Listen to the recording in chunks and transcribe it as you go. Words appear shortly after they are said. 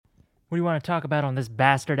What do you want to talk about on this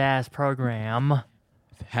bastard-ass program?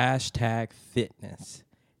 Hashtag fitness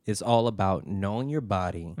is all about knowing your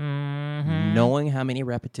body, knowing how many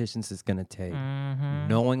repetitions it's going to take,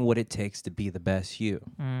 knowing what it takes to be the best you.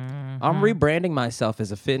 I'm rebranding myself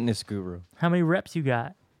as a fitness guru. How many reps you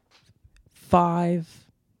got? 5,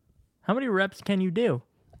 How many reps can you do?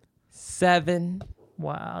 7.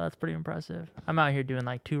 Wow, that's pretty impressive. I'm out here doing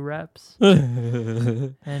like 2 reps.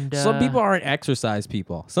 And Some people aren't exercise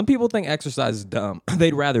people. Some people think exercise is dumb.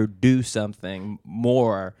 They'd rather do something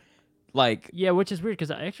more like... Yeah, which is weird because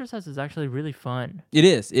exercise is actually really fun. It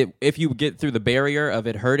is. If you get through the barrier of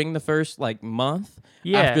it hurting the first month,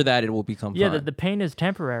 after that it will become fun. Yeah, the pain is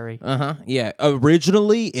temporary. Yeah.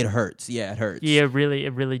 Originally it hurts. Yeah, it hurts. Yeah, it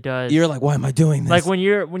really does. You're like, why am I doing this? Like when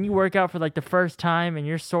you work out for like the first time and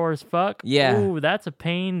you're sore as fuck. Yeah. Ooh, that's a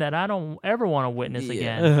pain that I don't ever want to witness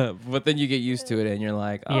again. But then you get used to it and you're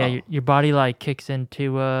like, oh. Yeah, your body like kicks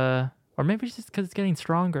into or maybe it's just because it's getting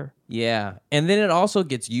stronger. Yeah, and then it also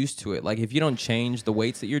gets used to it. Like if you don't change the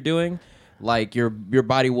weights that you're doing, like your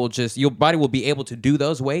body will be able to do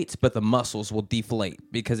those weights, but the muscles will deflate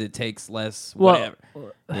because it takes less whatever.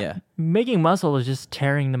 Yeah, making muscle is just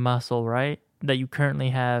tearing the muscle, right? That you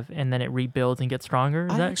currently have, and then it rebuilds and gets stronger.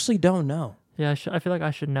 I actually don't know. Yeah, I feel like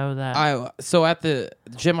I should know that. So at the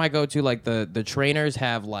gym I go to, like the trainers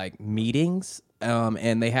have like meetings.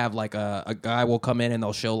 And they have like a guy will come in and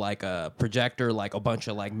they'll show like a projector, like a bunch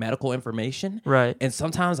of like medical information. Right. And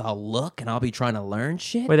sometimes I'll look and I'll be trying to learn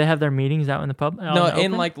shit. Wait, they have their meetings out in the pub? No,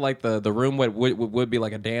 in like the room would be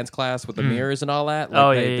like a dance class with the mirrors and all that.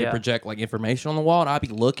 Like they project like information on the wall and I'll be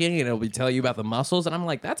looking and it'll be tell you about the muscles and I'm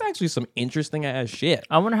like, that's actually some interesting ass shit.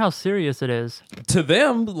 I wonder how serious it is. To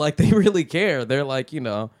them, like they really care. They're like,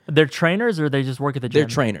 they're trainers or they just work at the gym? They're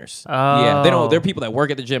trainers. Oh. Yeah, they're people that work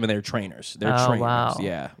at the gym and they're trainers. They're trainers. Wow.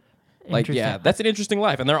 Yeah. Like, yeah, that's an interesting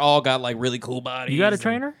life. And they're all got like really cool bodies. You got a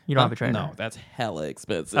trainer? You don't have a trainer? No, that's hella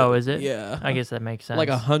expensive. Oh, is it? Yeah. I guess that makes sense. Like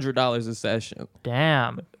 $100 a session.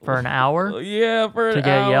 Damn. For an hour? Yeah, for an hour. To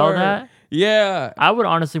get yelled at? Yeah. I would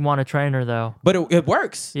honestly want a trainer, though. But it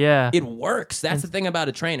works. Yeah. It works. That's the thing about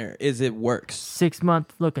a trainer, is it works. 6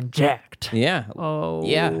 month looking jacked. Yeah. Oh.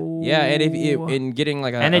 Yeah. Yeah. And if in getting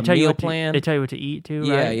like a meal plan. They tell you what to eat too,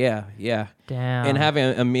 right? Yeah. Damn. And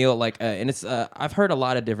having a meal like, and it's, I've heard a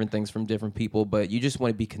lot of different things from different people, but you just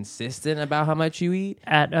want to be consistent about how much you eat.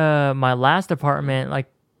 At my last apartment, like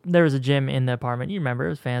there was a gym in the apartment. You remember, it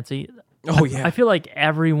was fancy. Oh, yeah. I feel like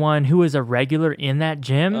everyone who was a regular in that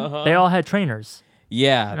gym, they all had trainers.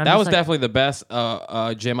 Yeah, that was definitely the best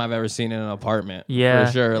gym I've ever seen in an apartment. Yeah,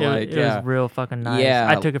 for sure. It was real fucking nice. Yeah,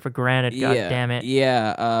 I took it for granted. God damn it.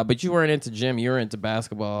 Yeah, but you weren't into gym. You were into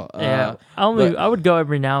basketball. Yeah, I would go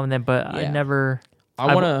every now and then, but I never.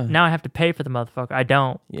 Now I have to pay for the motherfucker. I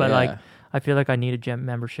don't, but like I feel like I need a gym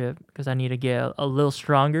membership because I need to get a little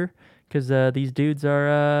stronger because these dudes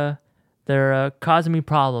are. They're causing me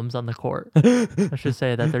problems on the court. I should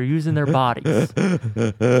say that they're using their bodies,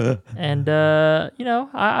 and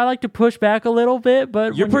I like to push back a little bit.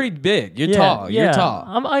 But you're pretty big. You're tall. Yeah. You're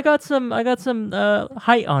tall. I got some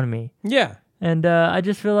height on me. Yeah. And I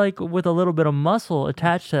just feel like with a little bit of muscle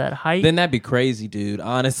attached to that height, then that'd be crazy, dude.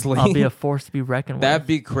 Honestly, I'll be a force to be reckoned with. That'd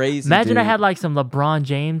be crazy. Imagine dude. I had like some LeBron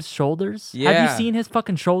James shoulders. Yeah. Have you seen his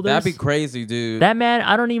fucking shoulders? That'd be crazy, dude. That man,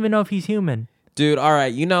 I don't even know if he's human. Dude, all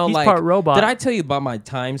right, he's like part robot. Did I tell you about my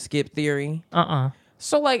time skip theory?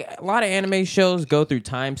 So like a lot of anime shows go through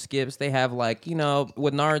time skips. They have like,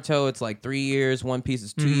 with Naruto, it's like 3 years. One Piece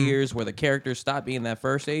is 2 years, where the characters stop being that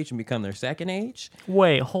first age and become their second age.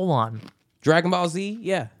 Wait, hold on. Dragon Ball Z,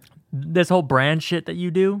 yeah. This whole brand shit that you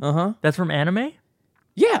do, that's from anime?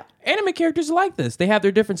 Yeah, anime characters are like this. They have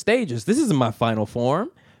their different stages. This isn't my final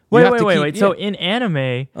form. Wait. So in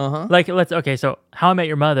anime, so How I Met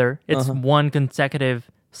Your Mother, it's one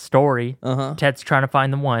consecutive story. Ted's trying to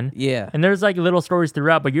find the one. Yeah. And there's like little stories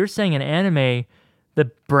throughout, but you're saying in anime,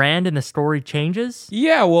 the brand and the story changes?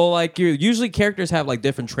 Yeah, well, like usually characters have like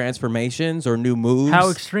different transformations or new moves. How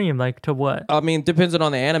extreme? Like to what? I mean, depends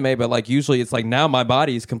on the anime, but like usually it's like now my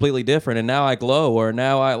body is completely different and now I glow or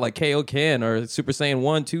now I like Kaioken or Super Saiyan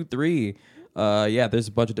 1, 2, 3. Yeah, there's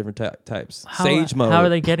a bunch of different types. Sage mode. How are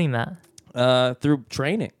they getting that? Through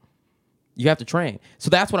training. You have to train. So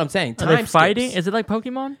that's what I'm saying. Are they fighting? Is it like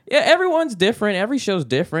Pokemon? Yeah, everyone's different. Every show's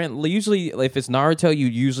different. Usually, if it's Naruto, you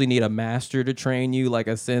usually need a master to train you, like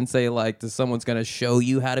a sensei, like someone's going to show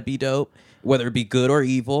you how to be dope, whether it be good or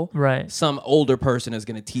evil. Right. Some older person is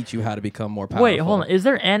going to teach you how to become more powerful. Wait, hold on. Is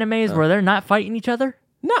there animes where they're not fighting each other?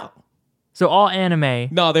 No. So all anime.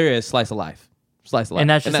 No, there is slice of life. Slice of life. And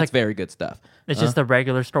that's just that's very good stuff. It's just a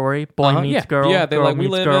regular story. Boy meets girl. Yeah, they girl like we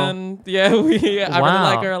meets live girl. in. Yeah, I really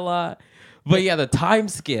like her a lot. But yeah, the time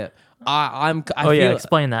skip. I feel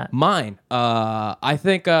explain that. Mine. I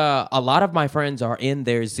think a lot of my friends are in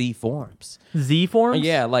their Z forms. Z forms?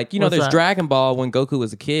 Yeah, like there's that? Dragon Ball when Goku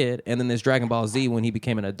was a kid, and then there's Dragon Ball Z when he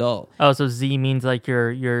became an adult. Oh, so Z means like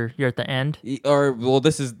you're at the end? There's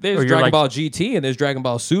Dragon Ball GT and there's Dragon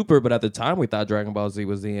Ball Super, but at the time we thought Dragon Ball Z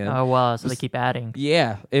was the end. Oh wow, so they keep adding.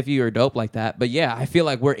 Yeah, if you were dope like that. But yeah, I feel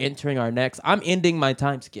like we're entering our next. I'm ending my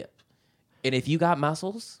time skip, and if you got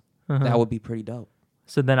muscles, that would be pretty dope.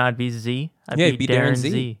 So then I'd be Z. I'd be Darren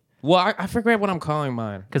Z. Well, I forget what I'm calling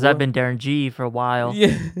mine. Because I've been Darren G for a while. Yeah.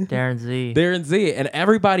 Darren Z. Darren Z. And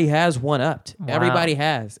everybody has one-upped. Wow. Everybody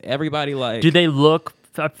has. Everybody like... Do they look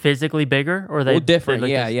physically bigger? Or they different.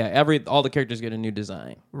 All the characters get a new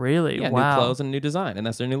design. Really? Yeah, wow. New clothes and a new design. And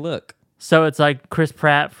that's their new look. So it's like Chris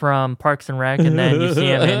Pratt from Parks and Rec, and then you see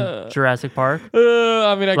him in Jurassic Park.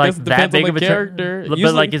 I guess it depends on the character. But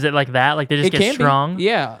like, is it like that? Like they just get strong?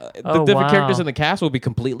 Yeah, the different characters in the cast will be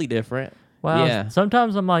completely different. Wow. Yeah.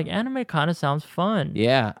 Sometimes I'm like, anime kind of sounds fun.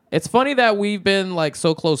 Yeah, it's funny that we've been like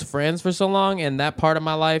so close friends for so long, and that part of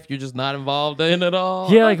my life you're just not involved in at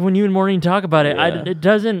all. Yeah, like when you and Maureen talk about it, it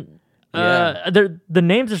doesn't. The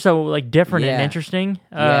names are so like different and interesting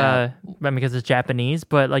because it's Japanese,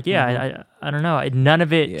 but like I don't know, none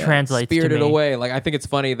of it translates to me. Spirited Away, like I think it's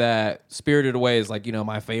funny that Spirited Away is like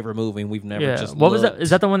my favorite movie, and we've never just what was that? Is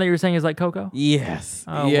that the one that you were saying is like Coco? Yes.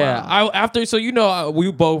 Oh, wow.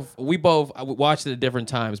 We both watched it at different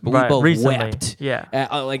times, but we both recently wept. Yeah.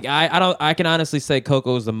 I can honestly say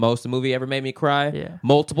Coco is the most the movie ever made me cry. Yeah.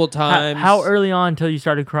 Multiple times. How early on until you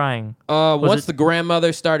started crying? Once the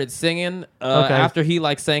grandmother started singing, after he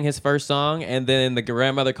like sang his first song, and then the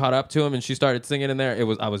grandmother caught up to him and she started singing in there,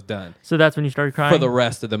 I was done. So that's when you started crying? For the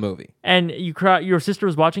rest of the movie. And you cry. Your sister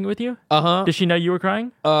was watching it with you? Uh-huh. Did she know you were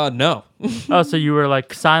crying? No. Oh, so you were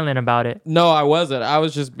like silent about it? No, I wasn't. I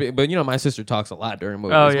was just, but my sister talks a lot during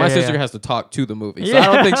movies. Oh, yeah, my sister has to talk to the movie, so I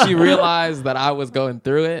don't think she realized that I was going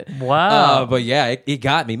through it. Wow. But yeah, it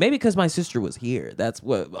got me. Maybe because my sister was here. That's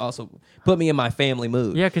what also put me in my family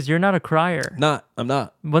mood. Yeah, because you're not a crier. I'm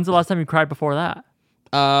not. When's the last time you cried before that?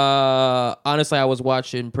 Honestly, I was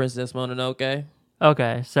watching Princess Mononoke.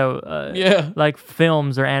 Okay, so like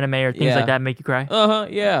films or anime or things like that make you cry?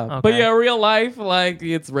 Yeah. Okay. But real life, like,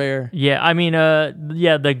 it's rare. Yeah, I mean,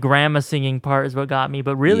 the grandma singing part is what got me,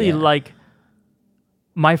 but really, like,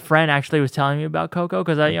 my friend actually was telling me about Coco,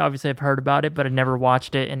 because I obviously have heard about it, but I never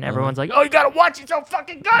watched it, and everyone's like, oh, you gotta watch it, it's so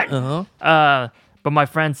fucking good! But my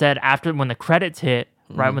friend said when the credits hit,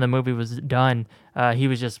 right when the movie was done, he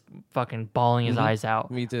was just fucking bawling his eyes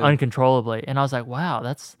out. Me too. Uncontrollably. And I was like, wow,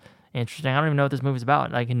 that's interesting. I don't even know what this movie's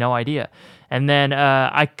about. Like, no idea. And then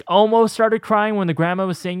I almost started crying when the grandma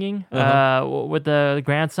was singing with the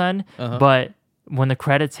grandson. But when the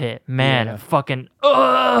credits hit, man, fucking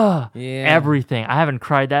everything. I haven't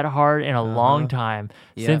cried that hard in a long time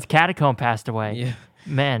since Catacomb passed away. Yeah.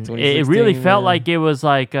 Man, it really felt like it was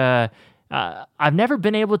like I've never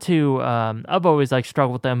been able to I've always like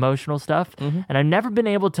struggled with the emotional stuff, and I've never been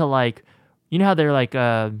able to, like, you know how they're like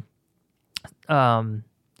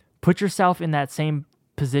put yourself in that same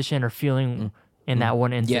position or feeling in that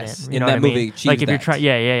one incident. Yes, you know in that movie. Mean? Like if you're trying,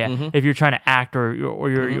 if you're trying to act or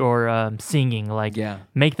you're singing, like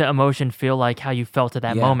make the emotion feel like how you felt at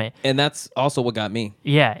that moment. And that's also what got me.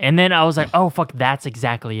 Yeah, and then I was like, oh fuck, that's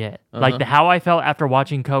exactly it. Like how I felt after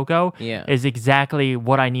watching Coco is exactly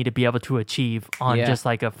what I need to be able to achieve on just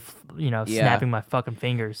like a snapping my fucking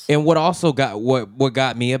fingers. And what also what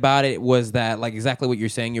got me about it was that, like, exactly what you're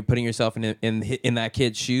saying, you're putting yourself in that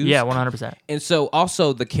kid's shoes. Yeah, 100%. And so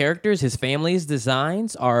also the characters, his family's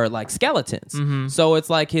designs are like skeletons. So it's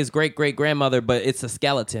like his great grandmother, but it's a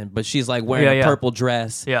skeleton, but she's like wearing a purple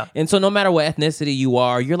dress. Yeah. And so no matter what ethnicity you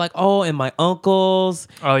are, you're like, oh, and my uncles.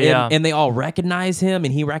 Oh yeah. And they all recognize him,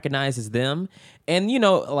 and he recognizes them. And,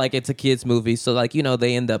 like, it's a kid's movie, so, like,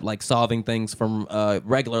 they end up, like, solving things from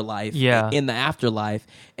regular life in the afterlife.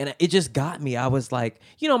 And it just got me. I was like,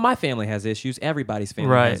 my family has issues. Everybody's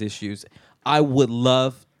family has issues. I would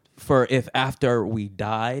love for if after we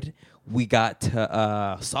died, we got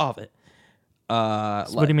to solve it. So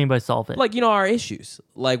what do you mean by solve it? Like, our issues.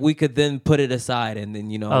 Like, we could then put it aside and then,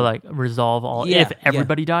 like, resolve all... if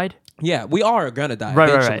everybody died? Yeah, we are gonna die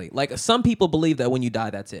eventually. Right. Like, some people believe that when you die,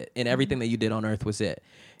 that's it, and everything that you did on Earth was it.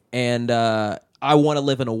 And I want to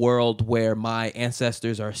live in a world where my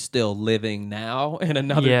ancestors are still living now in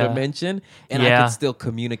another dimension, and I can still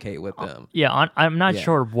communicate with them. I'm not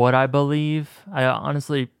sure what I believe. I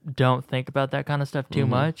honestly don't think about that kind of stuff too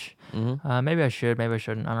much. Maybe I should, maybe I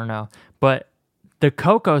shouldn't. I don't know. But the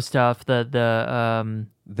Coco stuff, the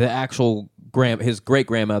actual his great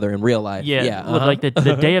grandmother in real life. With like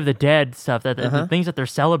the Day of the Dead stuff, the things that they're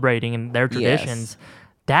celebrating and their traditions,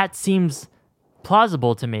 that seems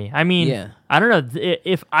plausible to me. I mean, I don't know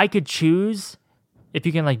if I could choose, if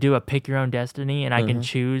you can like do a pick your own destiny and I can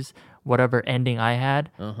choose whatever ending I had,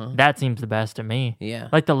 that seems the best to me. Yeah,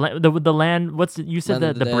 like the land. You said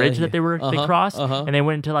the bridge that they crossed, and they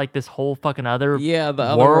went into like this whole fucking other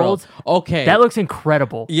other world. Okay, that looks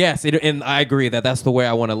incredible. Yes, and I agree that's the way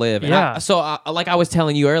I want to live. Yeah. Like I was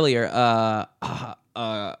telling you earlier,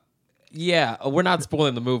 we're not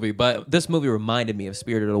spoiling the movie, but this movie reminded me of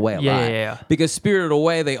Spirited Away a lot. Yeah. Because Spirited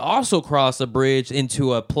Away, they also cross a bridge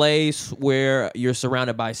into a place where you're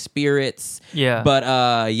surrounded by spirits. Yeah. But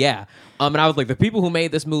and I was like, the people who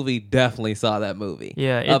made this movie definitely saw that movie.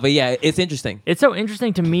 Yeah. But yeah, it's interesting. It's so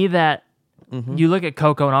interesting to me that you look at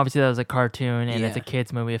Coco, and obviously that was a cartoon, and it's a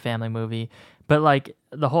kids movie, a family movie. But like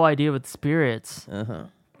the whole idea with spirits.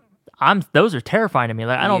 Those are terrifying to me.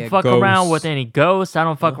 Like I don't fuck around with any ghosts. I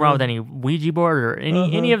don't fuck around with any Ouija board or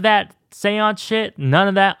any of that seance shit. None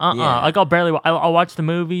of that. Like I'll watch the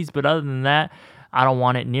movies, but other than that, I don't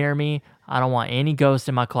want it near me. I don't want any ghosts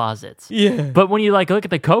in my closets. Yeah. But when you like look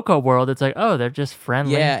at the Coco world, it's like, oh, they're just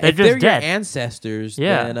friendly. Yeah. They're if just they're dead. Your ancestors,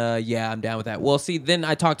 then I'm down with that. Well, see, then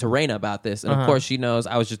I talked to Raina about this, and of course she knows.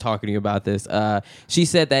 I was just talking to you about this. She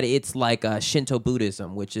said that it's like Shinto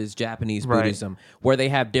Buddhism, which is Japanese Buddhism, where they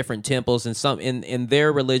have different temples, and some in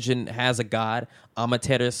their religion has a god,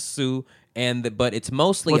 Amaterasu, but it's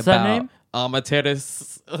mostly What's about that name?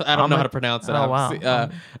 Amaterasu. I don't know how to pronounce it. Oh, wow.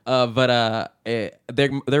 But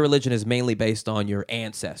their religion is mainly based on your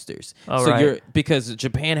ancestors. Oh, so right. because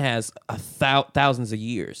Japan has thousands of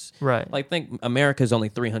years. Right. Like think America's only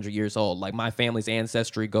 300 years old. Like my family's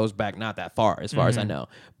ancestry goes back not that far as I know.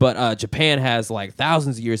 But Japan has like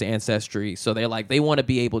thousands of years ancestry. So they want to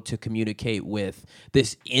be able to communicate with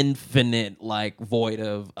this infinite like void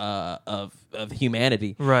of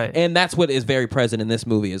humanity. Right. And that's what is very present in this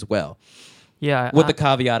movie as well. Yeah. With the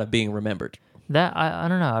caveat of being remembered. That I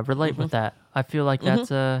don't know. I relate with that. I feel like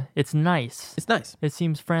that's it's nice. It's nice. It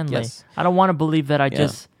seems friendly. Yes. I don't want to believe that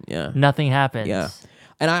nothing happens. Yeah.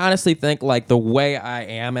 And I honestly think like the way I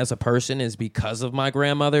am as a person is because of my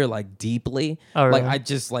grandmother, like deeply. Oh, really? Like I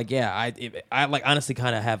just like I like honestly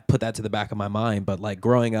kind of have put that to the back of my mind. But like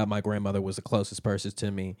growing up, my grandmother was the closest person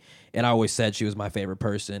to me, and I always said she was my favorite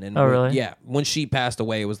person. And really? Yeah, when she passed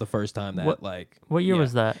away, it was the first time that What year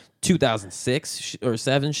was that? 2006 or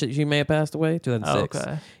 7. She may have passed away. 2006. Oh,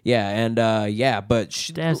 okay. Yeah, and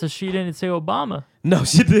but damn. So she didn't say Obama. No,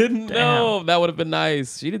 she didn't. Damn. No, that would have been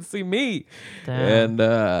nice. She didn't see me. Damn.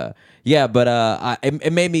 And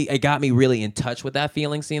it got me really in touch with that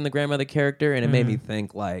feeling, seeing the grandmother character, and it made me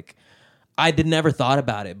think like I never thought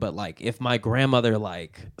about it, but like if my grandmother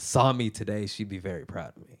like saw me today, she'd be very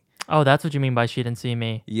proud of me. Oh, that's what you mean by she didn't see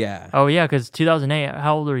me. Yeah. Oh yeah, because 2008.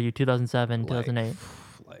 How old were you? 2007, 2008.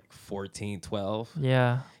 Like 14, 12.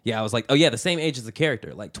 Yeah. Yeah, I was like, oh yeah, the same age as the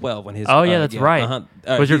character, like 12 when his. Oh yeah, that's right.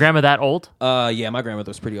 Was your grandma that old? Yeah, my grandmother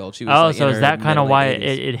was pretty old. She was. So is that kind of why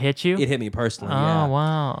it hit you? It hit me personally. Oh yeah.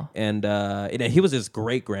 Wow. And he was his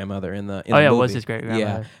great grandmother in the. It was his great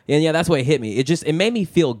grandmother. Yeah, and that's why it hit me. It made me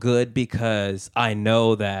feel good because I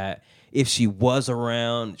know that if she was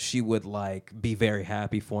around, she would like be very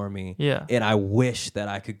happy for me. Yeah. And I wish that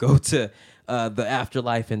I could go to the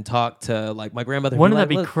afterlife and talk to like my grandmother. Wouldn't that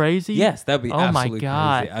be crazy? Yes, that'd be absolutely crazy. Oh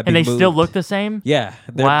my god! And they still look the same. Yeah.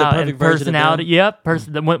 Wow. The perfect and personality. Yep.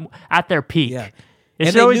 At their peak. Yeah. It and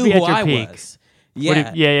should always knew be at who your I peak. was.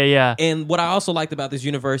 Yeah. Yeah. And what I also liked about this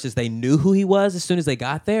universe is they knew who he was as soon as they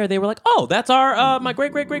got there. They were like, "Oh, that's our my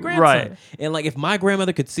great grandson." Right. And like if my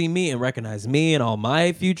grandmother could see me and recognize me and all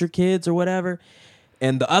my future kids or whatever.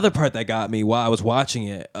 And the other part that got me while I was watching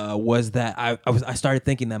it was that I started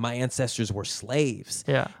thinking that my ancestors were slaves.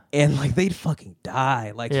 Yeah. And like they'd fucking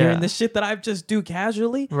die. Like hearing this shit that I just do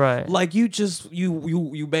casually. Right. Like you just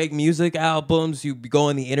you make music albums, you go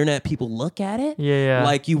on the internet, people look at it. Yeah.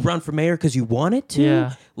 Like you run for mayor because you wanted to.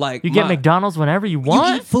 Yeah. Like you get McDonald's whenever you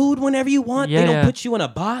want. You eat food whenever you want. Yeah, they don't put you in a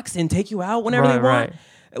box and take you out whenever they want. Right.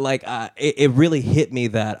 Like it really hit me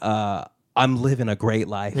that I'm living a great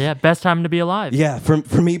life. Yeah, best time to be alive. Yeah,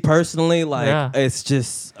 for me personally, like it's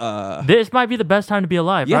just this might be the best time to be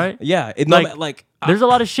alive, right? Yeah, there's a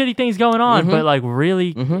lot of shitty things going on, but like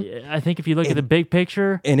really, I think if you look at the big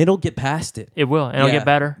picture, and it'll get past it. It will, and it'll get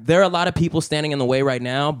better. There are a lot of people standing in the way right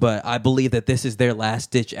now, but I believe that this is their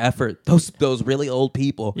last ditch effort. Those really old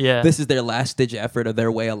people, this is their last ditch effort of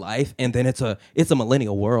their way of life, and then it's a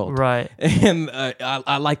millennial world, right? And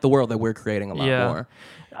I like the world that we're creating a lot more.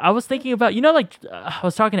 I was thinking about, I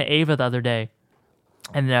was talking to Ava the other day,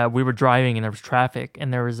 And we were driving, and there was traffic,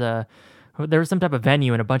 and there was some type of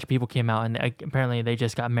venue, and a bunch of people came out, and apparently they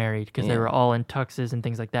just got married because they were all in tuxes and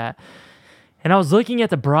things like that. And I was looking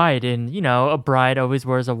at the bride, and a bride always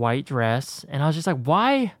wears a white dress, and I was just like,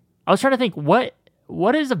 why? I was trying to think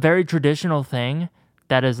what is a very traditional thing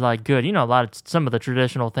that is like good. Some of the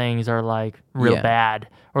traditional things are like real bad,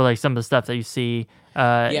 or like some of the stuff that you see.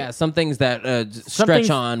 Some things that stretch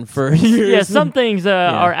on for years. Yeah, some things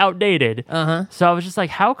are outdated. So I was just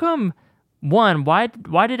like, how come? One, why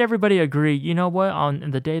did everybody agree? You know what? On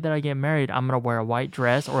the day that I get married, I'm gonna wear a white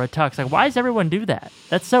dress or a tux. Like, why does everyone do that?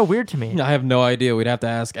 That's so weird to me. I have no idea. We'd have to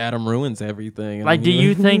ask Adam Ruins everything. Like, do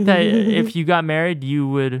you think that if you got married, you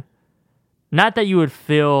would? Not that you would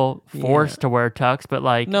feel forced to wear tux, but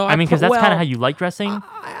like, no, I mean, because that's kind of how you like dressing.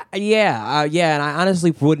 Yeah, and I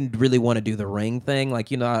honestly wouldn't really want to do the ring thing.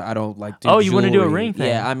 Like, I don't like. Do you want to do a ring thing?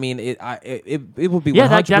 Yeah, I mean, it would be. Yeah,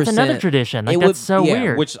 that's another tradition. Like, that's so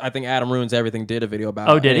weird. Which I think Adam Ruins Everything did a video about.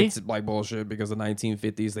 Oh, did he? It's like bullshit because in the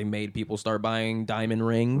 1950s they made people start buying diamond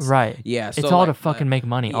rings. Right. Yeah. So it's all to fucking make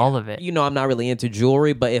money. All of it. I'm not really into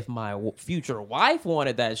jewelry, but if my future wife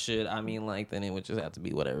wanted that shit, I mean, like, then it would just have to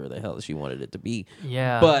be whatever the hell she wanted it to be.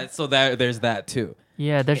 Yeah. But so there's that too.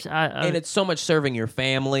 Yeah, there's and it's so much serving your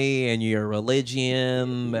family and your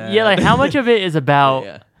religion. Yeah, like how much of it is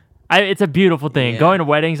about? It's a beautiful thing. Going to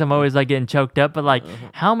weddings, I'm always like getting choked up. But like,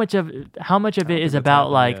 how much of it is about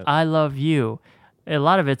like I love you? A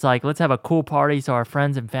lot of it's like, let's have a cool party so our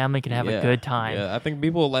friends and family can have a good time. Yeah, I think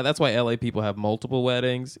people that's why LA people have multiple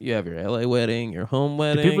weddings. You have your LA wedding, your home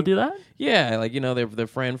wedding. Do people do that? Yeah, like their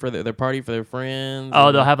friend for their party for their friends.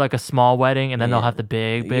 Oh, they'll have like a small wedding and then they'll have the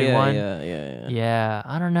big one. Yeah. Yeah,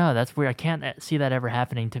 I don't know. That's weird. I can't see that ever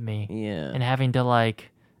happening to me. Yeah. And having to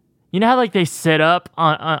like, how like they sit up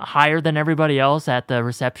on higher than everybody else at the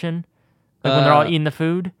reception, like when they're all eating the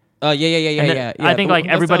food. Yeah. I think like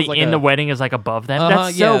everybody in the wedding is like above them.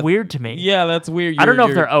 That's so weird to me. Yeah, that's weird. I don't know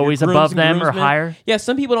if they're always above them or higher. Yeah,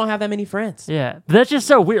 some people don't have that many friends. Yeah, but that's just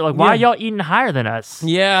so weird. Like, why are y'all eating higher than us?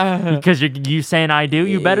 Yeah, because you saying I do,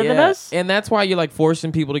 you better than us. And that's why you're like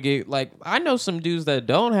forcing people to get like. I know some dudes that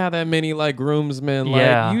don't have that many like groomsmen.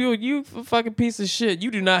 Like you fucking piece of shit.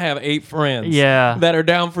 You do not have 8 friends. Yeah, that are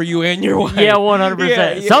down for you and your wife. Yeah,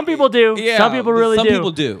 100%. Some people do. Yeah, some people really do. Some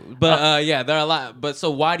people do. But there are a lot. But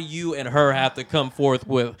so why do you and her have to come forth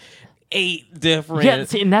with 8 different? Yeah,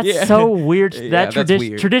 see, and that's so weird. That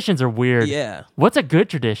traditions are weird. Yeah. What's a good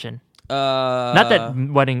tradition? Not that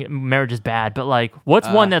marriage is bad, but like, what's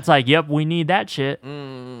one that's like, yep, we need that shit? I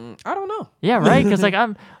don't know. Yeah, right. Because like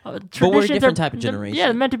but we're a different type of generation.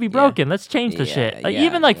 Yeah, meant to be broken. Let's change the shit. Like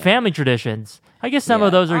even like family traditions. I guess some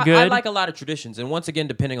of those are good. I like a lot of traditions, and once again,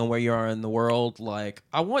 depending on where you are in the world, like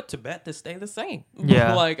I want Tibet to stay the same.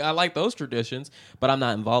 Yeah, like I like those traditions, but I'm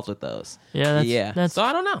not involved with those. Yeah, that's so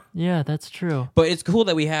I don't know. Yeah, that's true. But it's cool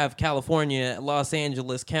that we have California, Los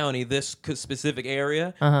Angeles County, this specific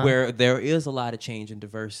area where there is a lot of change and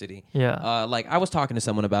diversity. Yeah, like I was talking to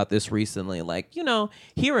someone about this recently. Like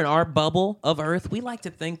here in our bubble of Earth, we like to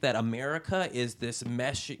think that America is this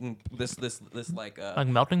meshing, this like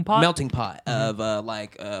melting pot. Melting pot of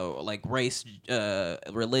like race,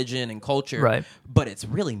 religion, and culture, right? But it's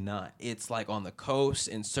really not. It's like on the coast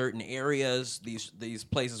in certain areas, these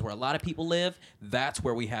places where a lot of people live. That's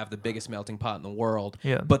where we have the biggest melting pot in the world.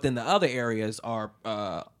 Yeah. But then the other areas are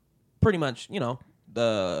pretty much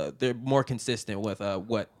they're more consistent with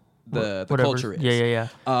what the culture is.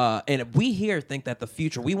 Yeah. And we here think that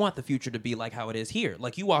we want the future to be like how it is here.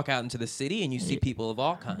 Like you walk out into the city and you see people of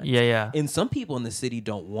all kinds. Yeah. And some people in the city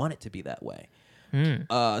don't want it to be that way.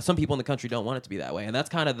 Some people in the country don't want it to be that way. And that's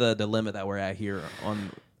kind of the dilemma that we're at here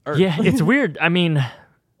on Earth. Yeah, it's weird. I mean,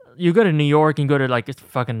 you go to New York and go to like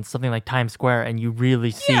fucking something like Times Square and you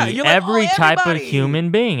really see every type of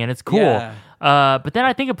human being, and it's cool. Yeah. But then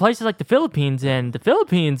I think of places like the Philippines, and the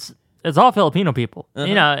Philippines, it's all Filipino people.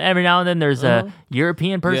 Every now and then there's a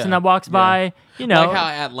European person that walks by. Like how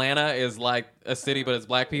Atlanta is like a city, but it's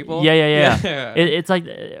black people. Yeah. It's like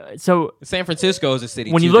so. San Francisco is a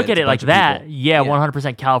city. When you look at it like that,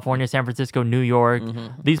 100%. California, San Francisco, New York,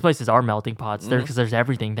 these places are melting pots there because there's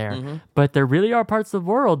everything there. But there really are parts of the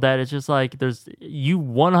world that it's just like you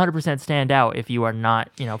 100% stand out if you are not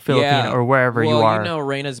Filipino or wherever you are.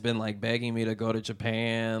 Raina's been like begging me to go to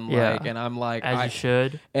Japan, and I'm like, you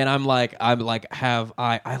should, and I'm like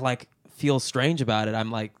feel strange about it.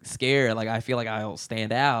 I'm like scared. Like I feel like I'll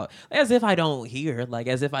stand out, as if I don't hear, like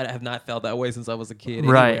as if I have not felt that way since I was a kid.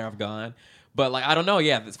 Anywhere I've gone, but like I don't know.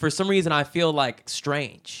 Yeah, for some reason I feel like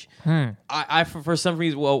strange. I for some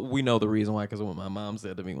reason, well, we know the reason why, because of what my mom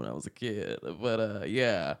said to me when I was a kid. But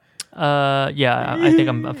Yeah, I think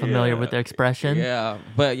I'm familiar with the expression. Yeah,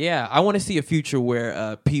 but yeah, I want to see a future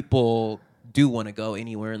where people do want to go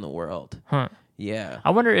anywhere in the world. Huh. Yeah. I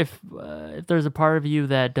wonder if there's a part of you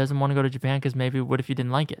that doesn't want to go to Japan because maybe what if you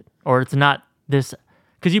didn't like it? Or it's not this...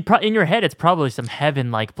 Because in your head, it's probably some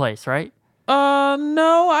heaven-like place, right?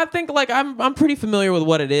 No, I think like I'm pretty familiar with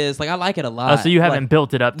what it is. Like I like it a lot. Oh, so you haven't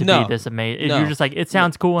built it up to be this amazing. No, you're just like, it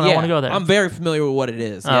sounds cool and I want to go there. I'm very familiar with what it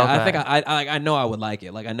is. Yeah, okay. I think I know I would like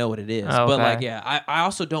it. Like I know what it is. Okay. But like I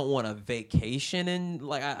also don't want a vacation and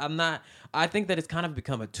like I'm not. I think that it's kind of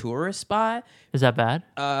become a tourist spot. Is that bad?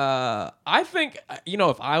 I think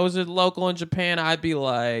if I was a local in Japan, I'd be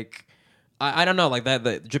like. I don't know, like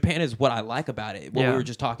that. Japan is what I like about it. What we were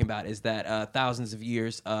just talking about is that thousands of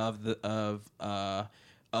years of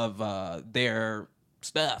their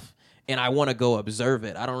stuff, and I want to go observe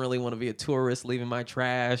it. I don't really want to be a tourist leaving my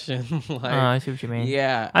trash and like. I see what you mean.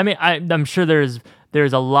 Yeah, I mean, I'm sure there's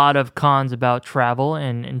a lot of cons about travel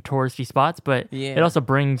and touristy spots, but it also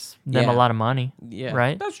brings them a lot of money. Yeah,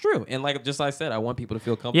 right. That's true. And like just I said, I want people to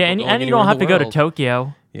feel comfortable. Yeah, and you don't have to go to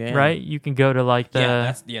Tokyo. Yeah. Right? You can go to like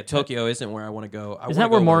the... Tokyo isn't where I want to go. Isn't that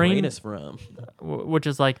where Maureen is from? Which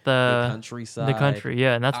is like the countryside. The country,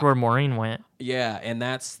 yeah. And that's where Maureen went. Yeah, and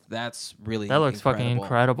that's really That looks fucking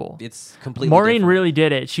incredible. It's completely Maureen different. really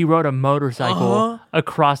did it. She rode a motorcycle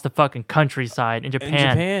across the fucking countryside in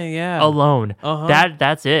Japan. Alone.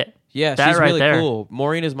 That's it. Yeah, that she's right really there. Cool.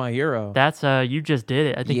 Maureen is my hero. That's you just did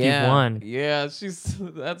it. I think you've won. Yeah,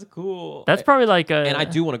 that's cool. That's probably like and I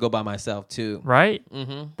do want to go by myself too. Right?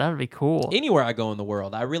 Mm-hmm. That would be cool. Anywhere I go in the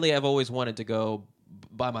world, I really have always wanted to go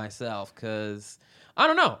by myself because I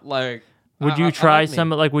don't know. Like, would you try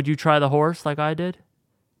would you try the horse like I did?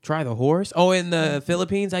 Try the horse? Oh, in the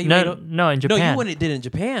Philippines? No, in Japan. No, you did in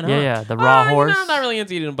Japan, huh? Yeah, the raw horse. I'm not really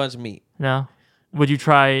into eating a bunch of meat. No. Would you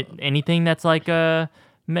try anything that's like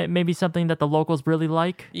maybe something that the locals really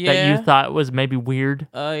like that you thought was maybe weird?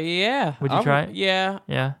 Yeah. Would you try it? Yeah.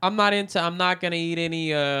 Yeah. I'm not gonna eat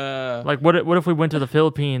any like what if we went to the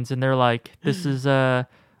Philippines and they're like, this is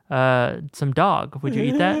some dog. Would you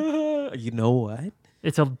eat that? You know what?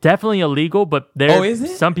 It's definitely illegal, but is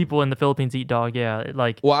it? Some people in the Philippines eat dog. Yeah,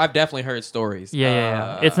 like. Well, I've definitely heard stories.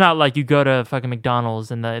 Yeah. It's not like you go to fucking McDonald's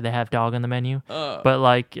and they have dog on the menu. But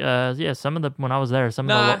like, some of when I was there, some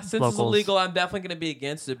of the locals. Since it's illegal, I'm definitely gonna be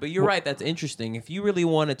against it. But you're right. That's interesting. If you really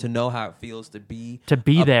wanted to know how it feels to be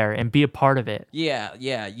there and be a part of it. Yeah.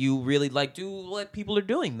 You really do what people are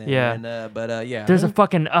doing there. Yeah. And, There's a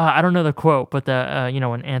fucking I don't know the quote, but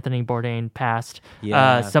when Anthony Bourdain passed,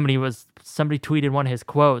 somebody tweeted one of his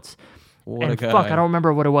quotes. What a guy. I don't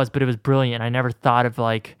remember what it was, but it was brilliant. I never thought of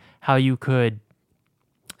like how you could.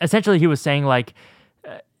 Essentially, he was saying like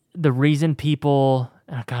the reason people.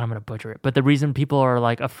 Oh God, I'm gonna butcher it. But the reason people are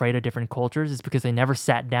like afraid of different cultures is because they never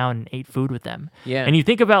sat down and ate food with them. Yeah. And you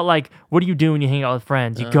think about like what do you do when you hang out with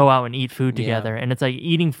friends? You go out and eat food together, and it's like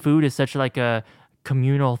eating food is such like a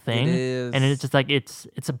communal thing. It is. And it's just like it's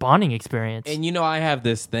a bonding experience. And I have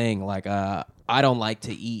this thing like I don't like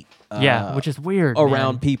to eat. Which is weird.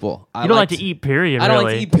 Around people. You don't like to eat, period. I don't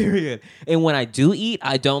like to eat, period. And when I do eat,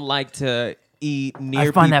 I don't like to eat near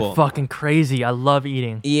people. I find that fucking crazy. I love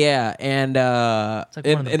eating. Yeah, and it's like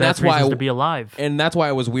one of the best reasons to be alive. And that's why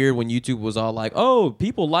it was weird when YouTube was all like, "Oh,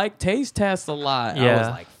 people like taste tests a lot." Yeah. I was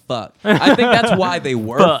like, "Fuck." I think that's why they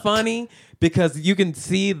were funny. Because you can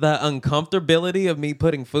see the uncomfortability of me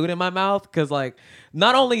putting food in my mouth. Because like,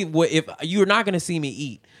 not only if you're not gonna see me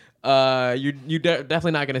eat, you're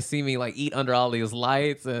definitely not gonna see me like eat under all these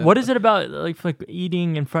lights. And what is it about like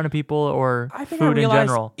eating in front of people or food in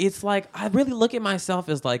general? It's like I really look at myself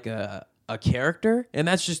as like a character, and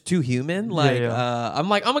that's just too human. Like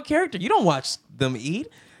I'm a character. You don't watch them eat.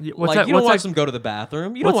 You don't watch them go to the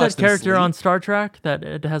bathroom. You don't watch that character on Star Trek that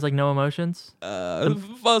it has like no emotions?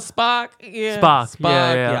 Spock. Yeah. Spock.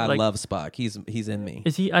 Yeah, I love Spock. He's in me.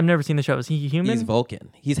 Is he? I've never seen the show. Is he human? He's Vulcan.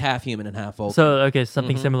 He's half human and half Vulcan. So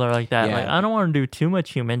something similar like that. Yeah. Like I don't want to do too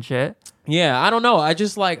much human shit. Yeah, I don't know. I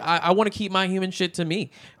just like I want to keep my human shit to me.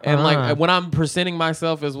 And like when I'm presenting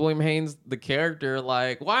myself as William Haynes, the character,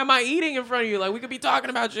 like why am I eating in front of you? Like we could be talking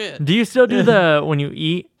about shit. Do you still do the when you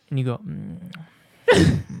eat and you go?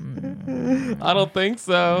 I don't think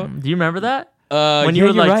so. Do you remember that? When you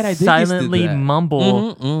would like silently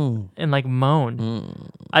mumble and like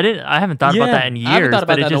moan. I haven't thought about that in years. I haven't thought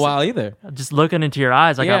about that in a while either. Just looking into your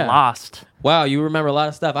eyes, I got lost. Wow, you remember a lot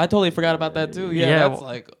of stuff. I totally forgot about that too. Yeah, that's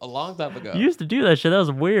like a long time ago. You used to do that shit. That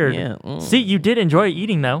was weird. Yeah. See, you did enjoy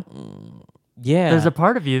eating though. Yeah. There's a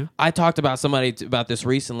part of you. I talked about about this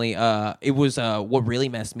recently. It was what really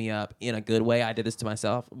messed me up in a good way. I did this to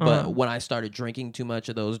myself. But when I started drinking too much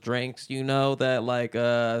of those drinks, that like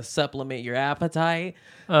supplement your appetite.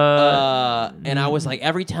 And I was like,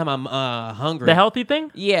 every time I'm hungry. The healthy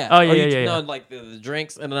thing? Yeah. Oh, yeah. Like the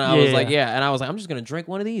drinks. And then I was like, and I was like, I'm just going to drink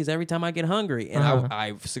one of these every time I get hungry. And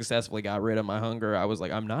I successfully got rid of my hunger. I was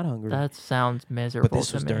like, I'm not hungry. That sounds miserable. But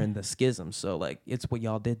this was during the schism. So like, it's what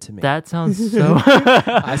y'all did to me. That sounds so...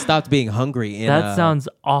 I stopped being hungry. That sounds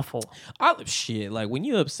awful. Shit, like when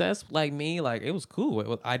you obsessed like me, like it was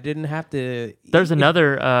cool. I didn't have to... There's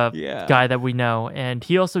another guy that we know, and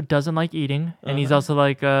he also doesn't like eating. And he's also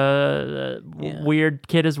like a weird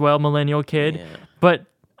kid as well, millennial kid. Yeah. But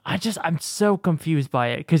I'm so confused by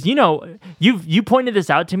it because you pointed this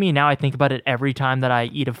out to me. And now I think about it every time that I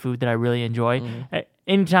eat a food that I really enjoy.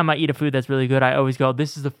 Anytime I eat a food that's really good, I always go,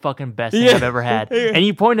 "This is the fucking best thing I've ever had." And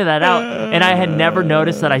you pointed that out, and I had never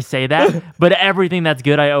noticed that I say that. But everything that's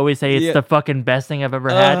good, I always say it's the fucking best thing I've ever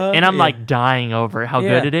had, and I'm like dying over how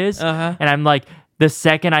good it is, and I'm like. The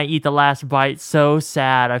second I eat the last bite, so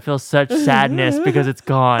sad. I feel such sadness because it's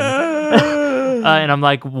gone. And I'm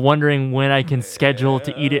like wondering when I can schedule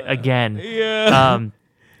to eat it again.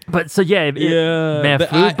 But so man,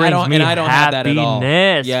 food brings me happiness. Have that at all.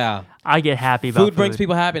 Yeah. I get happy about food. Food brings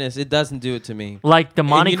people happiness. It doesn't do it to me. Like the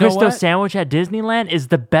Monte Cristo sandwich at Disneyland is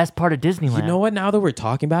the best part of Disneyland. You know what? Now that we're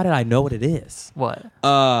talking about it, I know what it is. What?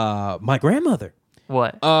 My grandmother.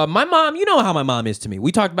 What? My mom, you know how my mom is to me.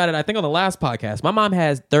 We talked about it, I think, on the last podcast. My mom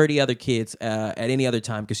has 30 other kids at any other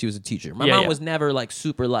time because she was a teacher. My mom was never like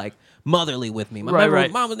super like motherly with me. My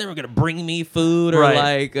mom was never going to bring me food or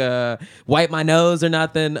like wipe my nose or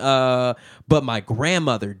nothing. But my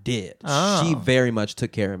grandmother did. Oh. She very much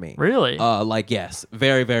took care of me. Really? Yes,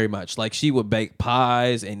 very, very much. Like she would bake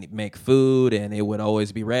pies and make food and it would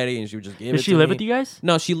always be ready and she would just give it to me. Did she live with you guys?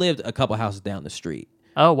 No, she lived a couple houses down the street.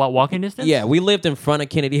 Oh, what, walking distance? Yeah, we lived in front of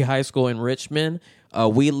Kennedy High School in Richmond.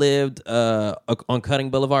 We lived on Cutting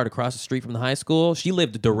Boulevard across the street from the high school. She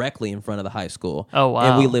lived directly in front of the high school. Oh, wow.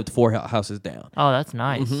 And we lived 4 houses down. Oh, that's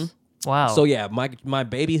nice. Mm-hmm. Wow. So, yeah, my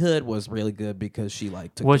babyhood was really good because she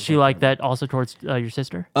took Was she like that also towards your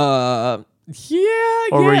sister? Yeah.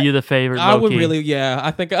 Or were you the favorite? I would really,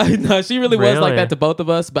 I think she really was like that to both of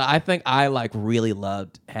us. But I think I really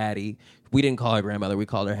loved Hattie. We didn't call her grandmother. We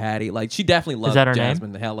called her Hattie. Like she definitely loved Is that her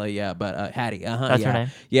Jasmine. Name? Hella, yeah. But Hattie. That's her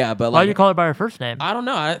name. Yeah, but why did you call her by her first name? I don't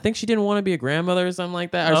know. I think she didn't want to be a grandmother or something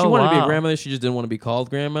like that. Or she wanted to be a grandmother. She just didn't want to be called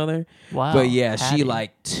grandmother. Wow. But yeah, Hattie.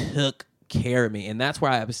 she took care of me, and that's where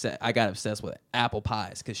I got obsessed with apple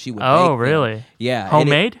pies because she would. Oh, bake really? Them. Yeah.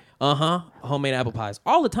 Homemade. Homemade apple pies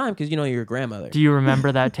all the time because you're a grandmother. Do you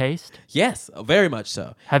remember that taste? Yes, very much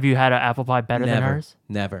so. Have you had an apple pie better than hers?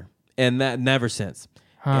 Never, and that never since.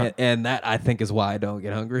 Huh. And that I think is why I don't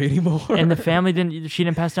get hungry anymore. And the family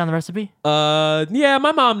didn't pass down the recipe? Yeah,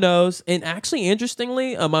 my mom knows. And actually,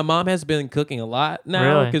 interestingly, my mom has been cooking a lot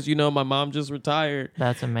now because my mom just retired.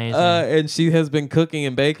 That's amazing. And she has been cooking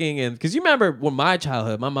and baking, and because you remember when my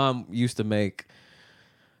childhood, my mom used to make.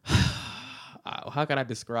 How can I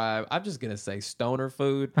describe? I'm just gonna say stoner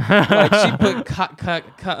food. Like she put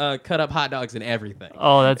cut up hot dogs in everything.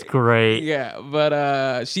 Oh, that's great. Yeah,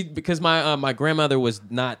 but because my grandmother was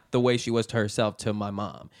not the way she was to herself to my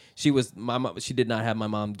mom. She did not have my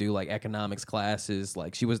mom do like economics classes.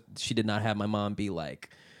 Like she did not have my mom be like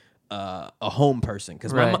a home person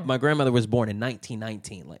because my grandmother was born in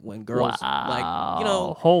 1919. Like when girls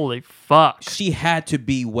holy fuck, she had to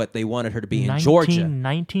be what they wanted her to be in Georgia.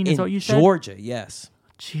 1919 is what you said? Georgia, yes.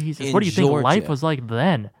 Jesus, what do you think life was like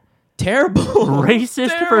then? Terrible.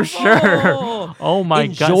 Racist for sure. Oh my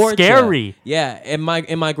God, Georgia. Scary. Yeah, and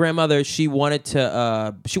my grandmother, she wanted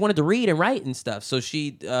to read and write and stuff. So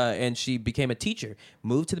she became a teacher.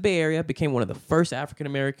 Moved to the Bay Area, became one of the first African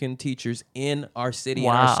American teachers in our city,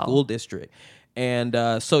 in our school district. And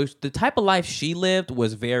so the type of life she lived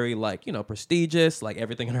was very prestigious. Like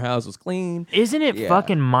everything in her house was clean. Isn't it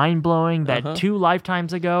fucking mind blowing that 2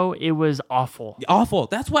 lifetimes ago it was awful? Awful.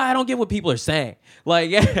 That's why I don't get what people are saying. Like,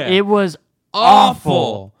 yeah, it was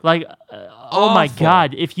awful. Like, oh my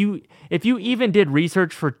God, if you even did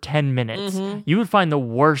research for 10 minutes, you would find the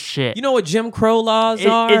worst shit. You know what Jim Crow laws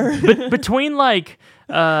are? Between like.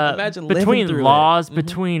 Between laws,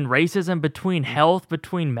 between racism, between health,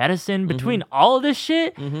 between medicine, between all of this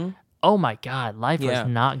shit, oh my God, life was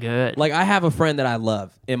not good. Like I have a friend that I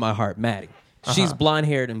love in my heart, Maddie. She's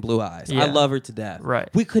blonde-haired and blue eyes. I love her to death. Right.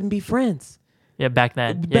 We couldn't be friends. Yeah, back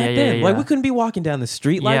then. Like we couldn't be walking down the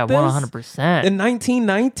street like this. Yeah, 100%. In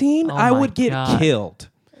 1919, I would get killed.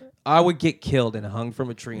 I would get killed and hung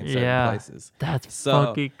from a tree in certain places. That's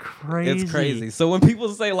fucking crazy. It's crazy. So when people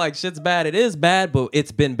say like shit's bad, it is bad, but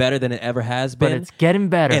it's been better than it ever has been. But it's getting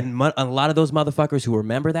better. And a lot of those motherfuckers who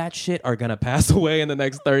remember that shit are gonna pass away in the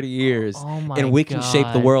next 30 years. Oh my And we can shape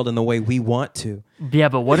the world in the way we want to. Yeah,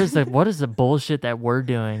 but what is the bullshit that we're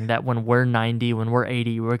doing that when we're 90, when we're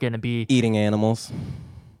 80, we're gonna be eating animals?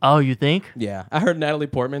 Oh, you think? Yeah. I heard Natalie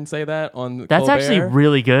Portman say that on That's Colbert. actually